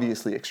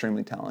obviously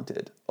extremely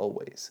talented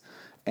always,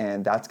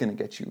 and that's going to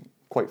get you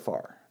quite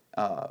far.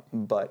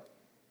 But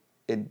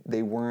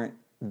they weren't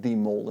the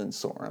Mol and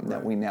Soren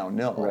that we now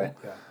know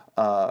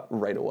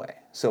right away.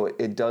 So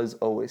it does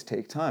always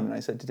take time. And I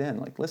said to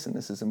Dan, listen,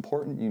 this is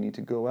important. You need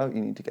to go out.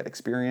 You need to get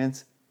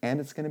experience, and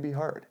it's going to be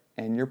hard,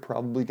 and you're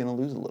probably going to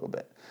lose a little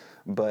bit.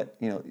 But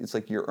it's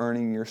you're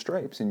earning your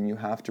stripes, and you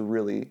have to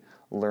really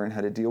learn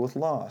how to deal with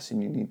loss,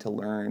 and you need to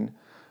learn.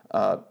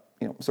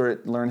 Sort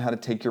of learn how to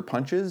take your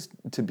punches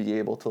to be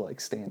able to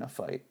stay in a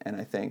fight. And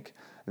I think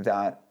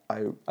that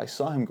I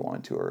saw him go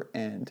on tour,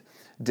 and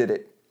did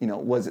it,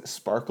 was it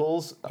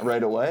sparkles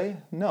right away?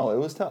 No, it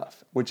was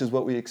tough, which is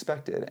what we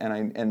expected.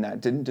 And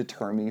that didn't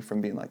deter me from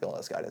being oh,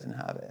 this guy doesn't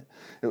have it.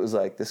 It was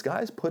this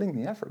guy's putting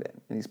the effort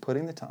in, and he's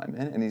putting the time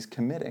in, and he's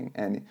committing,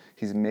 and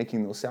he's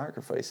making those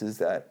sacrifices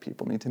that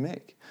people need to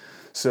make.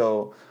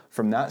 So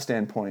from that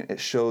standpoint,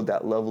 it showed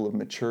that level of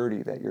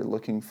maturity that you're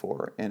looking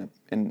for in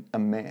a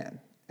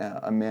man.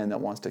 A man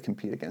that wants to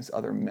compete against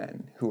other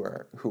men who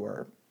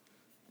are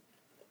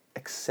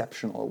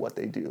exceptional at what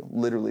they do,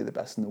 literally the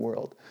best in the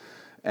world.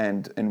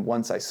 And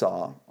once I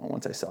saw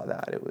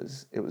that, it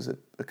was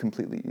a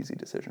completely easy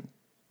decision.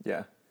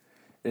 Yeah.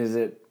 Is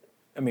it?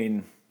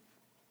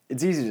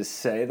 It's easy to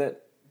say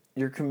that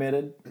you're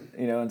committed,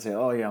 and say,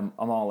 oh yeah,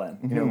 I'm all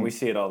in. We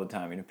see it all the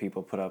time.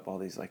 People put up all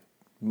these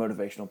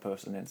motivational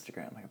posts on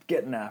Instagram, I'm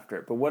getting after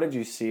it. But what did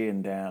you see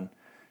in Dan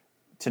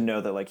to know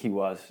that he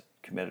was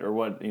committed, or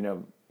what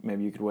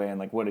maybe you could weigh in,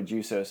 what did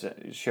you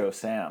show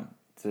Sam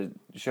to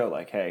show,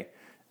 hey,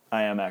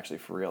 I am actually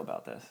for real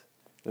about this?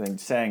 I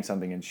think saying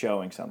something and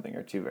showing something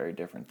are two very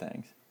different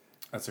things.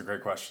 That's a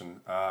great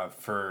question.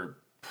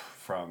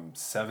 From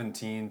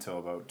 17 till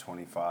about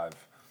 25,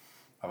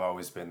 I've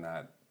always been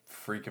that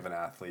freak of an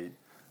athlete,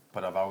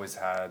 but I've always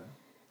had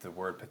the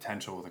word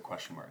potential with a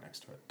question mark next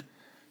to it.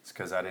 It's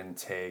because I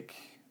didn't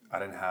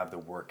have the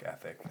work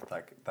ethic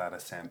that a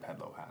Sam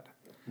Pedlow had.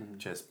 Mm-hmm.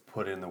 Just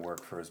put in the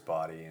work for his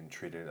body and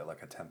treated it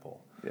like a temple.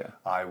 Yeah.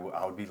 I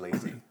would be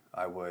lazy.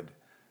 I would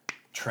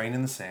train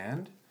in the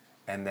sand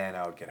And then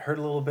I would get hurt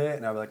a little bit,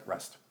 and I would like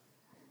rest.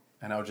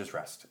 And I would just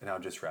rest, and I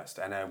would just rest.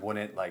 And I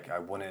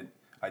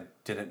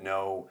didn't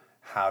know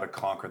how to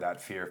conquer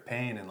that fear of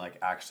pain and like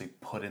actually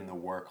put in the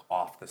work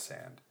off the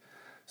sand.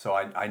 So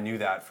I knew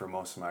that for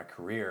most of my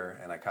career,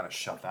 and I kind of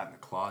shoved that in the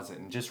closet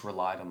and just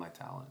relied on my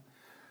talent.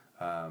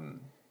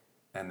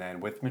 And then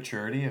with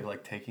maturity of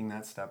like taking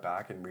that step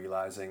back and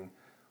realizing,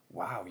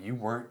 wow, you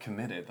weren't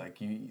committed. Like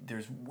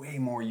there's way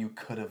more you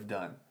could have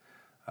done.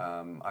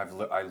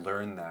 I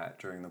learned that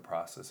during the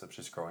process of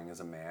just growing as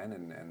a man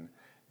and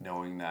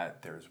knowing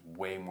that there's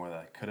way more that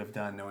I could have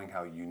done. Knowing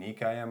how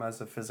unique I am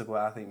as a physical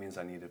athlete means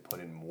I need to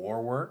put in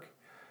more work.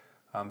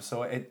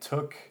 So it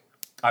took.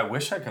 I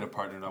wish I could have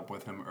partnered up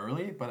with him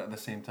early, but at the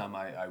same time,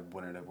 I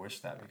wouldn't have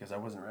wished that because I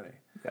wasn't ready.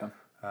 Yeah.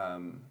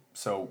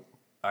 So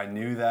I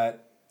knew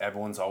that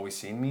everyone's always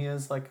seen me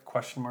as like a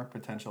question mark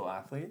potential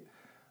athlete,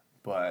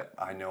 but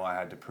I know I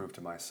had to prove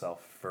to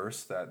myself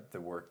first that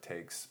the work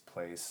takes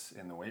place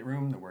in the weight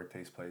room, the work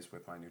takes place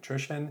with my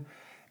nutrition,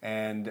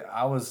 and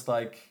I was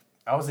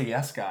a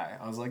yes guy.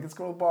 I was like, let's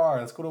go to a bar,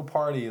 let's go to a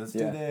party, let's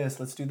do this,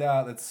 let's do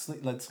that,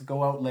 let's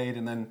go out late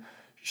and then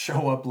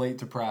show up late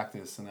to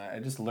practice. And I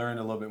just learned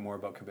a little bit more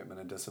about commitment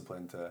and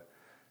discipline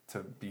to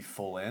be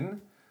full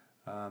in,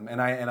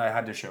 and I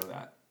had to show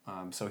that.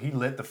 So he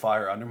lit the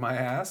fire under my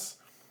ass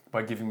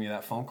by giving me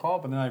that phone call,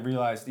 but then I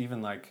realized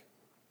even like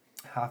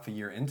half a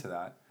year into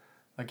that,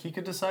 like he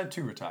could decide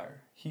to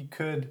retire. He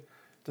could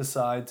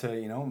decide to,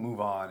 move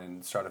on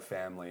and start a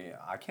family.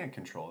 I can't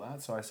control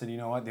that. So I said, you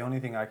know what? The only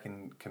thing I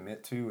can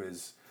commit to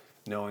is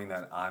knowing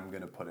that I'm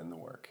going to put in the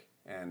work.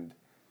 And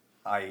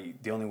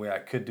the only way I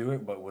could do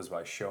it was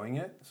by showing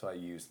it. So I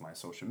used my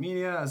social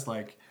media as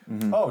like,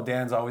 oh,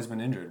 Dan's always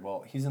been injured.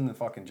 Well, he's in the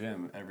fucking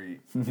gym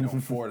every,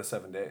 4 to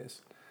 7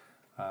 days.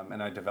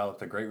 And I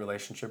developed a great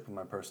relationship with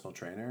my personal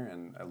trainer,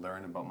 and I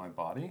learned about my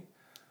body.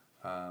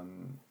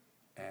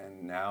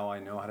 And now I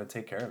know how to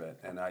take care of it.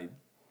 And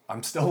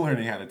I'm still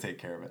learning how to take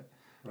care of it.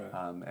 Right.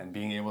 And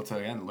being able to,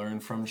 again,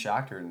 learn from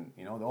Shakhtar and,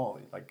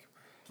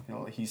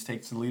 he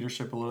takes the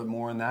leadership a little bit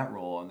more in that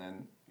role. And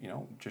then,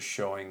 just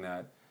showing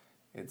that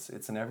it's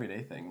an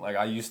everyday thing. Like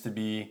I used to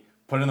be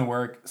put in the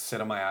work,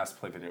 sit on my ass,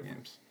 play video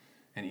games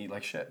and eat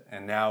like shit.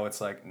 And now it's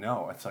like,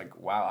 no, it's like,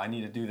 wow, I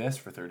need to do this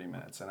for 30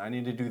 minutes and I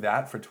need to do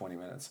that for 20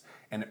 minutes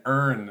and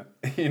earn,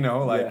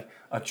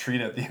 a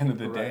treat at the end of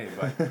the day.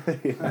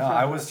 But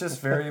I was just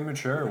very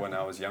immature when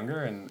I was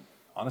younger. And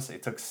honestly,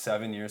 it took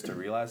 7 years to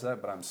realize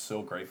that, but I'm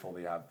so grateful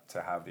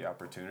to have the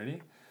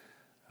opportunity.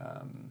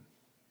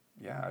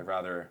 I'd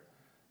rather,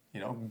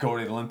 go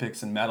to the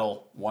Olympics and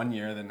medal 1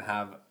 year than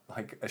have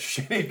like a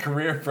shitty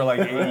career for like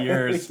 8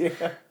 years.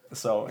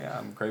 So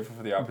I'm grateful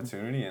for the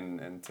opportunity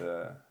and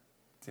to,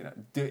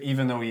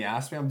 even though he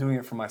asked me, I'm doing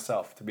it for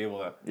myself to be able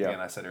to, again,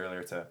 I said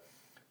earlier, to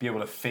be able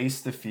to face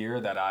the fear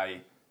that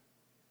I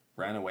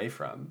ran away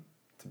from,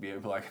 to be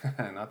able to like,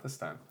 not this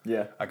time.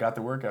 Yeah. I got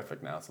the work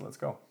ethic now, so let's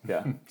go.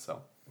 Yeah.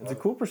 So it's a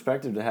cool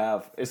perspective to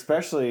have,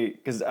 especially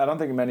because I don't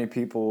think many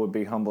people would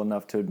be humble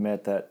enough to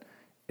admit that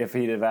if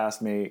he'd have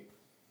asked me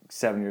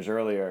 7 years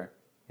earlier,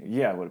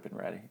 I would have been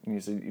ready. And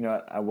you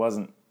said, I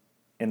wasn't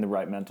in the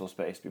right mental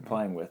space to be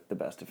playing with the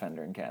best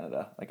defender in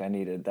Canada. Like I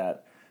needed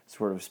that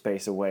sort of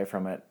space away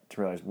from it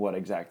to realize what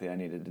exactly I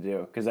needed to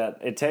do. Because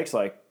it takes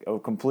like a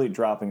complete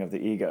dropping of the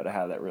ego to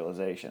have that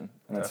realization.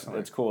 And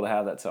it's cool to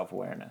have that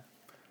self-awareness.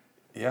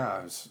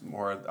 Yeah,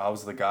 I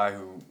was the guy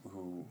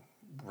who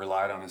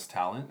relied on his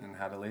talent and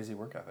had a lazy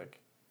work ethic.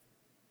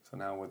 So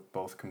now with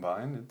both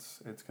combined, it's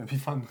going to be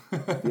fun.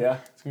 Yeah.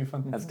 It's going to be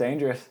fun. That's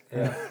dangerous.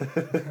 Yeah.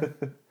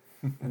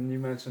 And you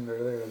mentioned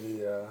earlier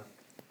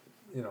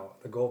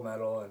the gold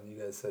medal, and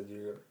you guys said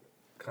you're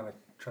kind of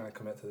trying to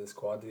commit to this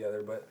squad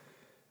together, but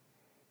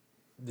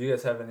do you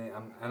guys have any,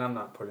 and I'm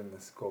not putting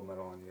this gold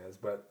medal on you guys,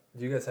 but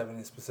do you guys have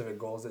any specific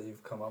goals that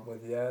you've come up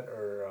with yet,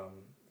 or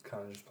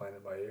kind of just playing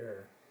it by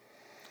ear?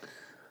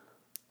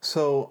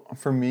 So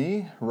for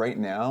me, right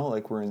now,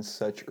 like we're in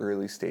such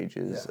early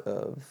stages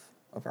of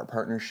our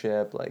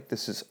partnership. Like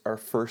this is our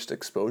first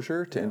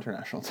exposure to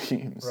international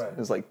teams. Right.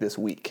 It's like this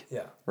week.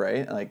 Yeah.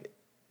 Right? Like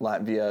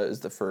Latvia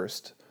is the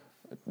first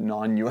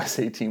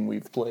non-USA team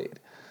we've played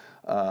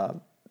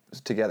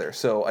together.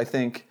 So I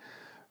think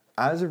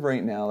as of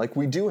right now, like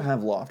we do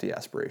have lofty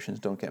aspirations,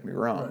 don't get me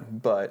wrong,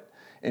 but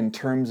in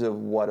terms of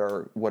what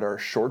our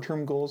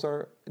short-term goals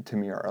are, to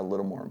me are a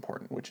little more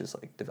important, which is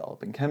like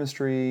developing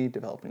chemistry,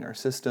 developing our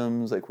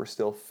systems. Like we're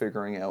still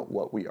figuring out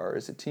what we are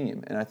as a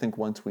team. And I think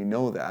once we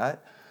know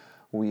that,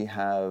 we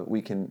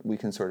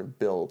can sort of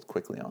build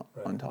quickly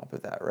on top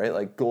of that, right?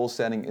 Like goal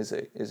setting is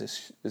a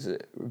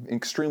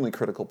extremely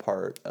critical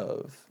part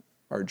of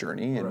our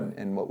journey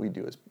and what we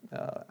do as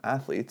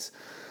athletes.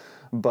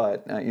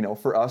 But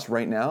for us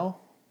right now,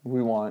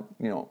 we want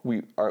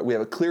we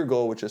have a clear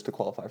goal, which is to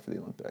qualify for the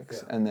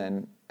Olympics, and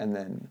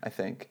then I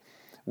think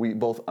we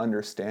both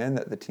understand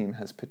that the team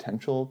has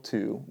potential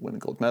to win a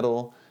gold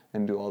medal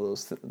and do all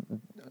those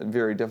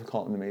very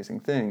difficult and amazing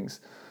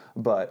things,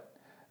 but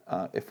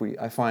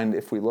I find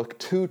if we look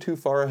too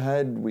far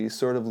ahead, we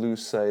sort of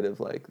lose sight of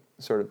like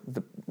sort of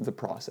the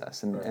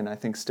process, and I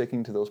think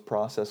sticking to those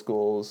process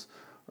goals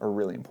are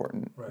really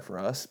important for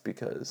us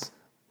because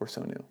we're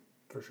so new.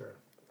 For sure,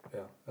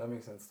 yeah, that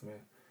makes sense to me.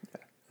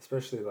 Yeah.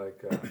 Especially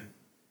like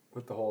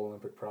with the whole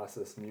Olympic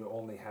process, and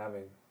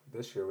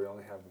this year we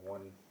only have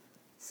one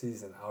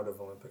season out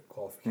of Olympic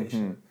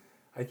qualification.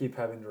 I keep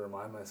having to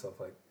remind myself,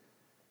 like,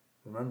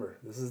 remember,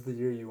 this is the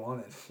year you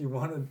wanted. You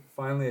wanted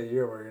finally a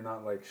year where you're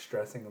not like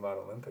stressing about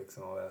Olympics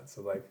and all that.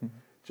 So like,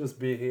 just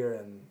be here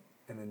and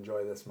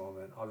enjoy this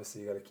moment.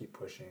 Obviously, you got to keep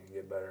pushing and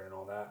get better and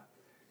all that,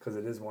 because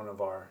it is one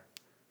of our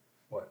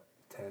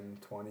 10,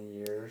 20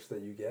 years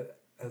that you get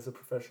as a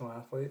professional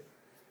athlete.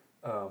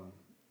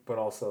 But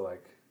also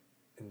like,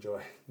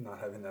 enjoy not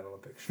having that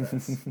Olympic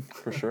stress.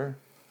 For sure.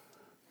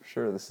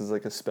 Sure, this is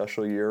like a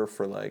special year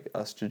for like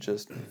us to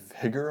just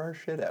figure our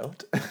shit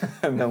out,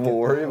 and then we'll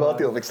worry about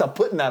the Olympics. Stop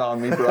putting that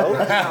on me, bro.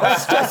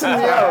 It's stressing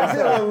me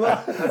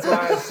out. That's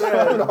why I said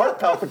I'm having heart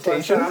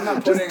palpitation. I'm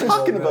not just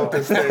talking about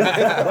this thing.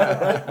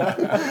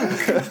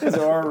 His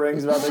aura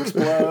ring's about to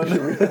explode.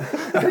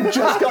 I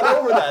just got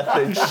over that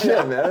thing.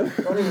 Shit, man.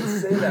 Don't even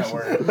say that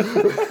word.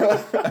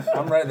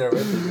 I'm right there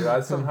with you, dude.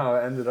 I somehow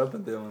ended up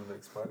at the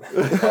Olympics, but I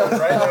was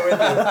right there with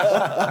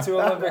you.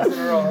 2 Olympics in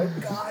a row. Like,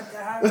 God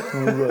damn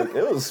it.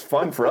 It was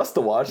fun for us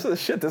to watch.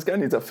 Shit, this guy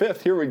needs a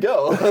 5th. Here we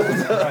go.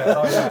 Right.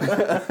 Oh,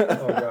 yeah.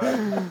 Oh,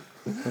 God.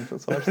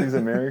 Let's watch these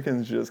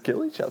Americans just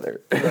kill each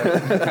other.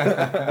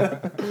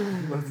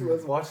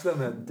 Let's watch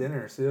them at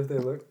dinner. See if they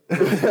look each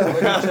other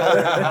in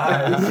the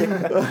eyes.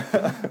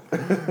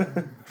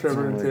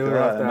 Trevor and Taylor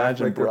have to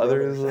imagine act like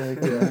brothers.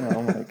 Like,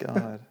 oh my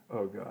God.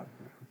 Oh God.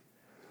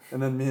 And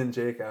then me and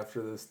Jake,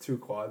 after those 2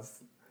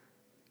 quads,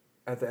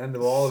 at the end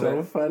of all of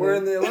it, funny. we're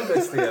in the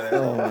Olympics together.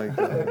 Oh my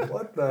God. Like,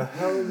 what the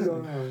hell is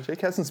going on? Jake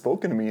hasn't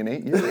spoken to me in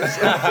 8 years.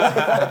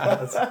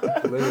 That's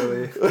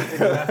literally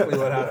exactly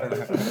what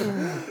happened.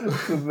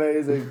 It's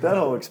amazing. That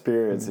whole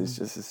experience is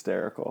just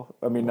hysterical.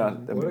 I mean,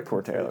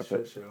 poor Taylor, Shit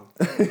but show.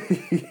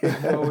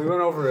 Well, we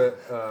went over it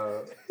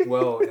in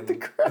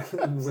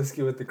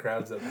Whiskey with the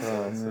Crabs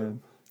episode.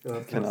 So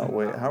Cannot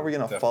wait. How are we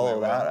going to follow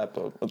that up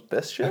with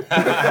this shit?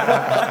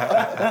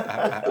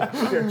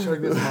 Here,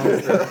 chug this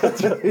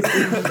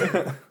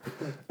monster.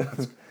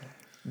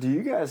 do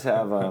you guys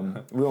have,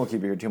 we won't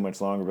keep you here too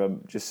much longer, but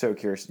I'm just so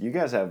curious. You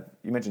guys have,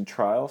 you mentioned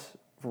trials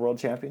for World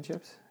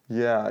Championships?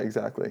 Yeah,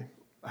 exactly.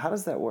 How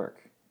does that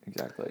work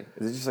exactly?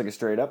 Is it just like a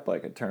straight up,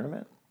 like a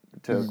tournament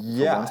for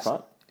one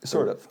spot?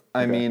 Sort of.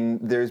 I mean,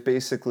 there's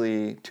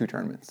basically 2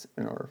 tournaments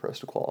in order for us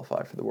to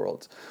qualify for the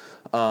Worlds.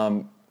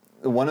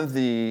 One of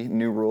the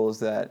new rules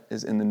that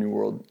is in the new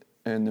world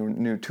and the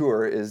new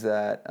tour is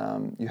that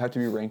you have to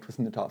be ranked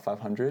within the top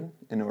 500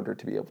 in order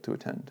to be able to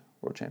attend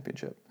World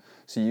Championship.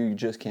 So you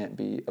just can't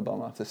be a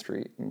bum off the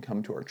street and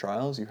come to our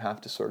trials. You have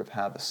to sort of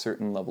have a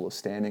certain level of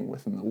standing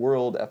within the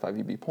world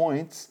FIVB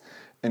points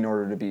in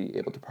order to be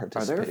able to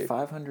participate. Are there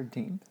 500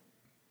 teams?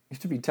 You have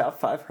to be top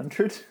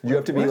 500? You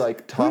have to be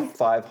like top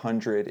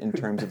 500 in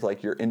terms of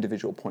like your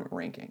individual point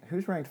ranking.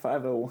 Who's ranked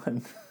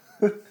 501?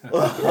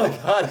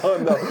 I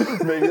don't know.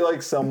 Maybe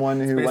like someone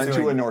who went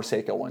to a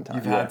NORCECA one time.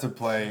 You've had to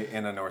play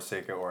in a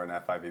NORCECA or an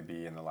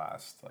FIVB in the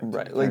last.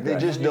 Right. Like they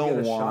just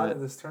don't want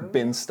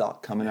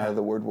Binstock coming out of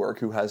the woodwork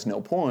who has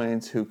no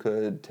points, who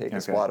could take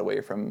a spot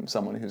away from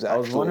someone who's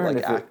actually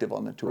like active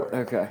on the tour.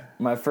 Okay.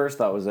 My first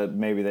thought was that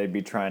maybe they'd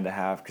be trying to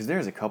have, because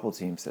there's a couple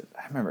teams that,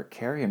 I remember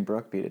Kerry and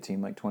Brooke beat a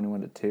team like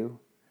 21-2.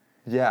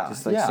 Yeah,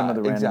 just like some of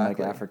the random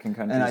like African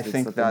countries. And I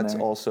think that's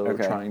also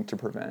trying to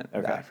prevent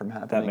that from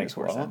happening. That makes as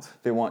well. more sense.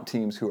 They want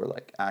teams who are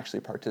like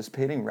actually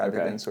participating rather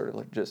than sort of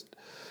like just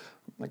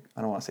like,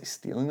 I don't want to say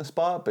stealing the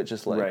spot, but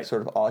just like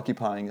sort of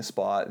occupying a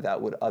spot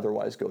that would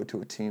otherwise go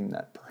to a team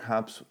that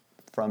perhaps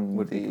from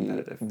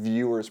the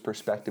viewer's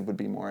perspective would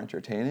be more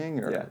entertaining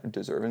or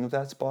deserving of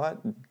that spot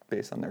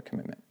based on their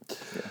commitment.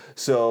 Yeah.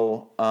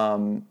 So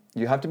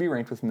you have to be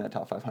ranked within that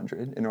top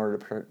 500 in order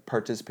to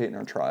participate in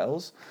our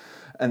trials.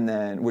 And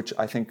then, which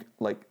I think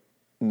like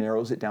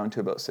narrows it down to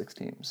about 6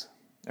 teams.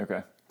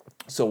 Okay.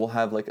 So we'll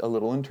have like a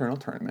little internal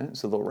tournament.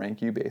 So they'll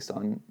rank you based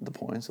on the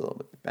points. So they'll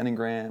be Ben and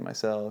Grant,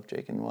 myself,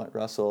 Jake and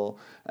Russell,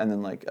 and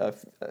then like a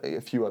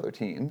few other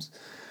teams.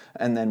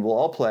 And then we'll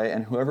all play,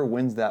 and whoever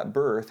wins that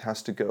berth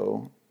has to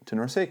go to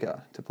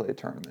NORCECA to play a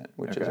tournament,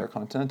 which is our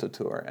Continental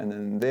Tour. And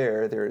then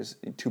there's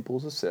 2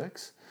 pools of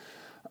 6.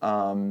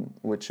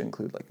 Which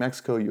include like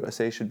Mexico,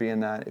 USA should be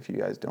in that. If you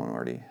guys don't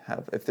already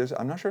have,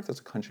 I'm not sure if there's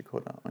a country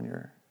quota on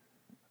your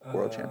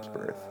World Champs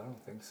berth. I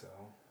don't think so.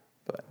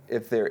 But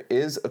if there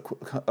is a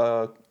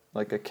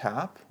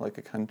cap, like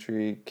a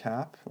country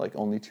cap, like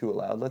only 2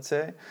 allowed, let's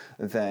say,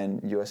 then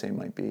USA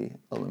might be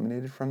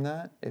eliminated from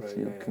that if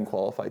you can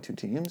qualify 2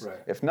 teams. Right.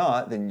 If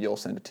not, then you'll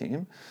send a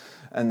team.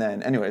 And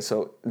then anyway,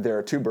 so there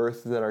are 2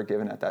 berths that are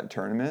given at that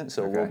tournament.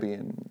 So we'll be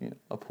in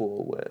a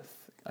pool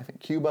with, I think,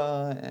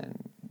 Cuba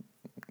and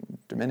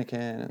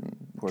Dominican and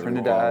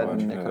Trinidad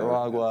and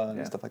Nicaragua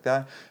and stuff like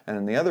that. And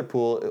in the other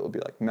pool, it will be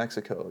like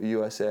Mexico,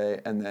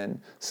 USA, and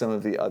then some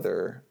of the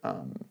other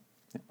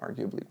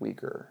arguably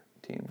weaker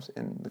teams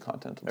in the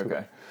Continental Tour.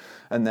 Okay.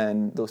 And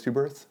then those 2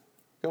 berths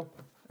go.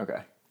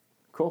 Okay.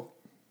 Cool.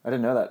 I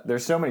didn't know that.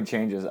 There's so many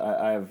changes.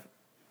 I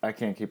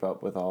can't keep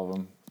up with all of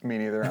them. Me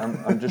neither.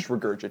 I'm just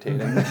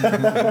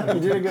regurgitating. You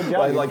did a good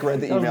job. I read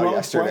the email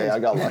yesterday. I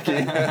got lucky.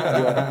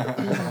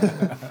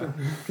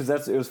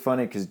 Because it was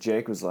funny because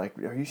Jake was like,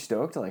 "Are you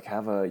stoked to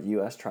have a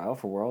U.S. trial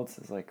for Worlds?"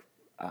 I was like,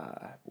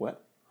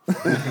 "What?"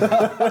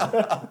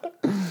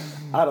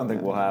 I don't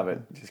think we'll have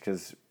it just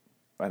because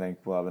I think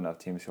we'll have enough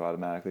teams who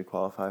automatically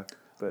qualify.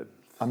 But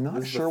I'm not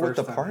This is the sure what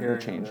the first time partner hearing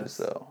of changes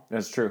this. though,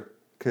 that's true.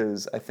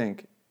 because I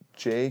think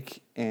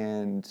Jake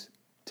and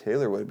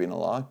Taylor would have been a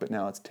lock, but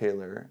now it's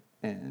Taylor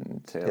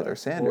and Taylor Well,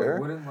 Sander.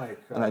 it wouldn't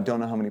And I don't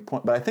know how many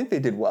points, but I think they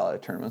did well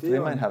at tournaments. They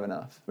Theo might and- have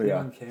enough. But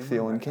yeah,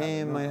 Theo and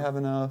Kame might have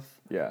enough.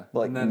 Yeah.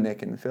 Like And then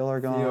Nick and Phil are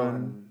gone. Theo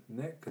and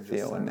Nick could just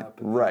Theo sign and Nick. up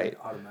and Right. be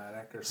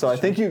automatic or So I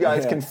think you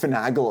guys Yeah. can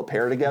finagle a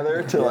pair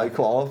together to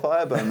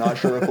qualify, but I'm not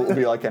sure if it will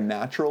be a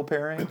natural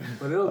pairing.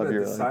 But it'll of get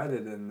your,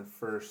 decided in the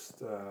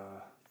first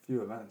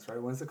few events,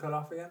 right? When's the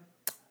cutoff again?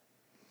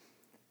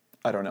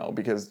 I don't know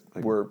because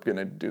we're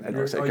gonna do the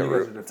You're- Norseca you guys route. are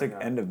different, It's like yeah.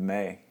 end of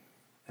May,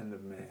 End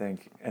of May. I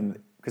think, and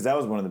because that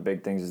was one of the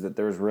big things is that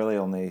there was really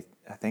only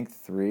I think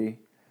 3.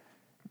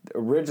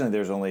 Originally, there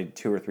was only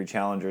 2 or 3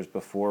 challengers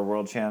before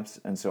World Champs,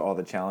 and so all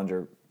the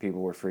challenger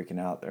people were freaking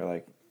out. They're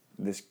like,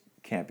 "This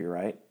can't be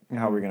right.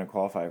 How are we going to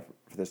qualify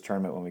for this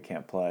tournament when we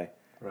can't play?"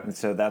 Right. And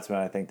so that's when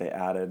I think they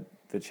added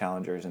the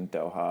challengers in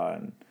Doha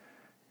and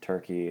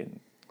Turkey, and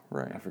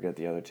Right. I forget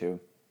the other 2,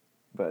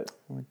 but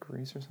Like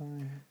Greece or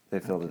something. they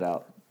filled it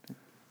out.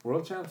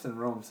 World Champs in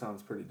Rome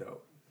sounds pretty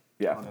dope.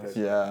 Yeah. on paper.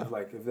 Yeah.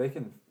 If they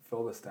can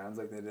fill the stands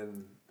like they did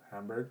in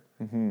Hamburg,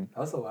 Mm-hmm. that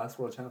was the last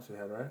World Champs we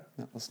had, right?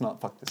 No, let's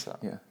not fuck this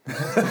up. Yeah.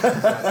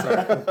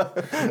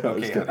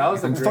 Okay. That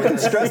was the Fucking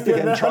greatest. stressed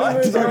again.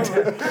 Trying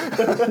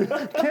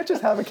to. Can't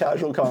just have a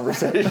casual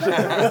conversation.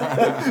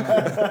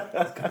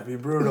 Gotta be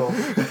brutal.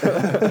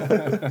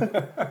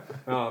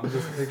 No, I'm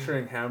just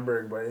picturing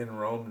Hamburg, but in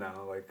Rome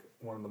now, like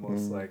one of the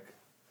most I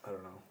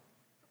don't know,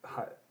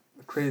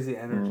 crazy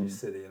energy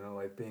city.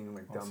 Being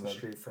down the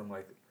street from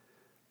the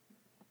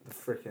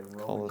freaking Roman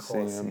Colosseum,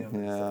 Colosseum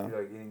and yeah. stuff.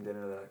 You're eating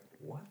dinner. They're like,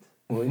 what?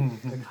 Well, you,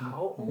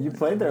 How? you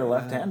played there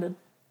left-handed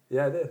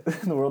Yeah, I did.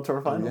 in the World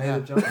Tour final. I made a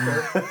jump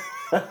there.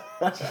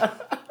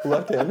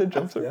 Left-handed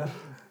jump through. Yeah.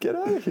 Get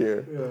out of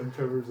here. Yeah, and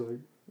Trevor's like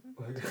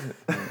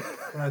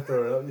when I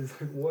throw it up, he's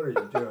like, "What are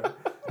you doing?"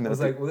 I was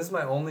like, "Well, this is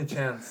my only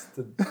chance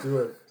to do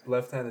a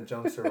left-handed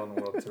jump serve on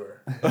the World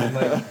Tour." And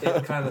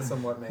it kind of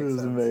somewhat makes It was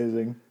sense.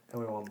 amazing.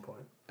 And we won the point.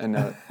 And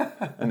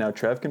now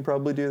Trev can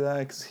probably do that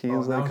because he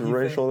was now his he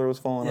right think- shoulder was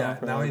falling Yeah,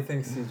 off. now right? he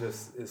thinks he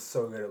just is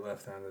so good at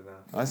left-handed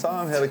now. I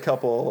saw him hit a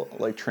couple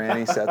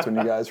training sets when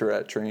you guys were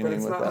at training But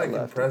it's with not that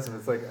left. impressive.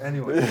 It's like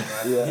anyone.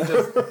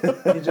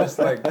 He just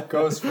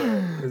goes for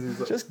it because he's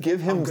like, Just give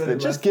him I'm good at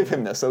just give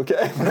him this,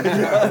 okay?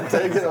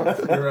 Take it.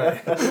 You're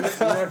right. You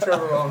know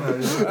Trevor well now.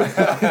 He's like,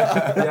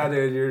 yeah,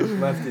 dude, your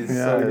lefty's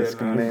so it's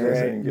good, man.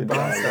 amazing. You Good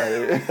bounced job,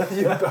 that. buddy.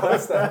 You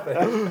bounced that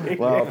thing.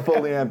 Well,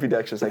 fully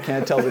ambidextrous. I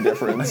can't tell the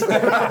difference.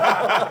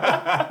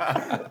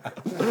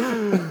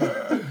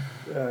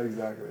 Yeah,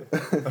 exactly.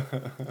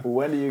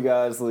 When do you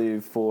guys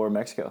leave for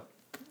Mexico?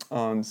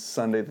 On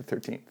Sunday the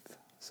 13th.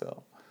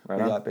 So Right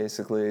we on. got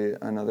basically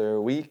another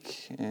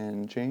week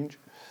and change.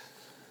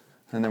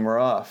 And then we're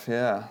off,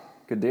 yeah.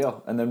 Good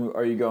deal. And then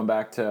are you going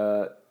back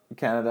to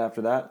Canada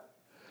after that?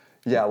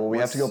 Yeah, well, we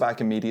have to go back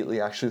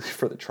immediately actually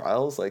for the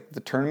trials. Like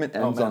the tournament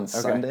ends man, on okay.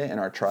 Sunday and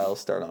our trials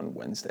start on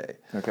Wednesday.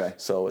 Okay.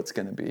 So it's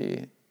going to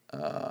be,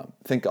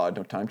 thank God,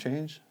 no time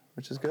change,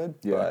 which is good.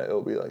 Yeah. But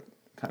it'll be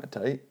kind of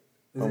tight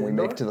Is when it we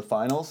indoor? make it to the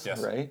finals,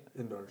 Yes. right?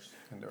 Indoors.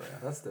 Indoor, yeah.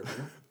 That's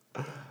different.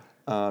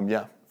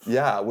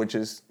 Yeah, which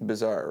is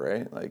bizarre,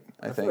 right? I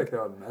I feel think, like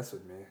that would mess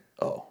with me.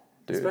 oh,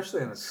 dude,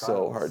 Especially in the it's so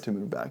trials. hard to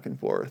move back and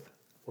forth.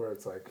 Where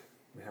it's like,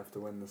 we have to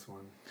win this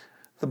one.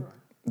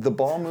 The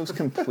ball moves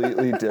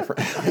completely different.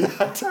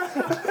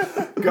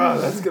 God,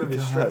 that's going to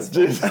be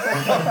stressful.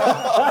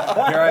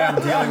 Here I am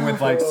dealing with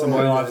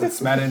Samoilovs and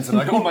Smedins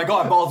and oh my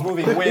god, ball's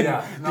moving, win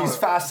Yeah, no, these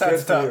fast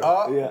sets good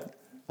for to you. Yeah.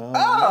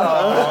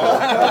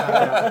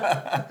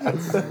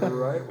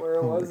 Right where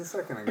it was a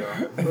second ago.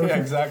 yeah,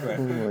 exactly.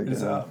 my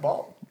It's God.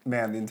 ball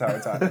man the entire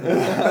time.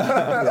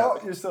 Oh,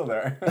 you're still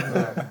there.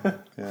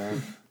 Yeah.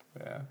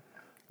 Yeah.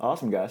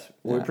 Awesome, guys.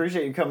 Well, we Yeah.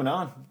 appreciate you coming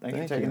on. Thanks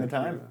Thank for taking you. the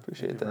time.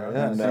 Appreciate that. having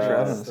Yeah, us. thanks for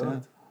having us.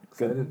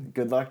 Still Yeah.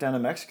 Good luck down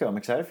in Mexico. I'm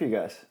excited for you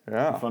guys.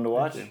 Yeah. Fun to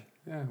watch.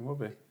 Yeah, we'll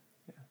be.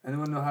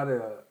 Anyone know how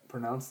to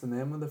pronounce the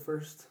name of the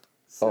first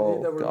city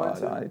Oh that we went God,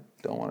 to? I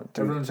don't want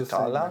to. Everyone's just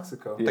saying Tlaxcala?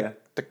 Mexico. Yeah.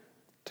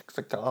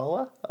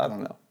 Tlaxcala? I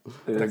don't know.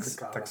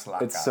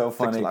 It's so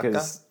funny Tlaxcala.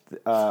 because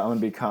I'm going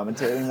to be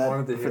commentating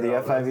Wanted to that for hear the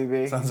all that.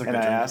 FIVB. Sounds like and a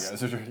I drink asked, you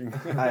guys are drinking.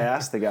 I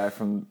asked the guy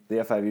from the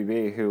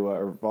FIVB who,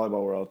 or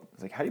Volleyball World, I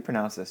was like, how do you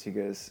pronounce this? He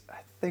goes, I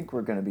think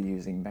we're going to be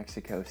using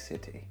Mexico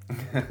City.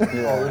 It's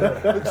 2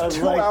 hours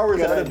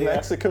good out of idea.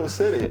 Mexico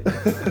City.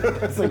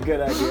 That's a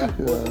good idea.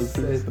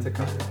 Say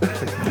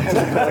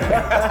Tecate.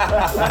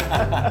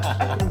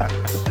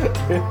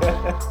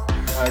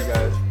 All right,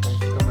 guys. Thanks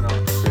for coming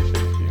on.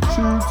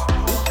 Appreciate you.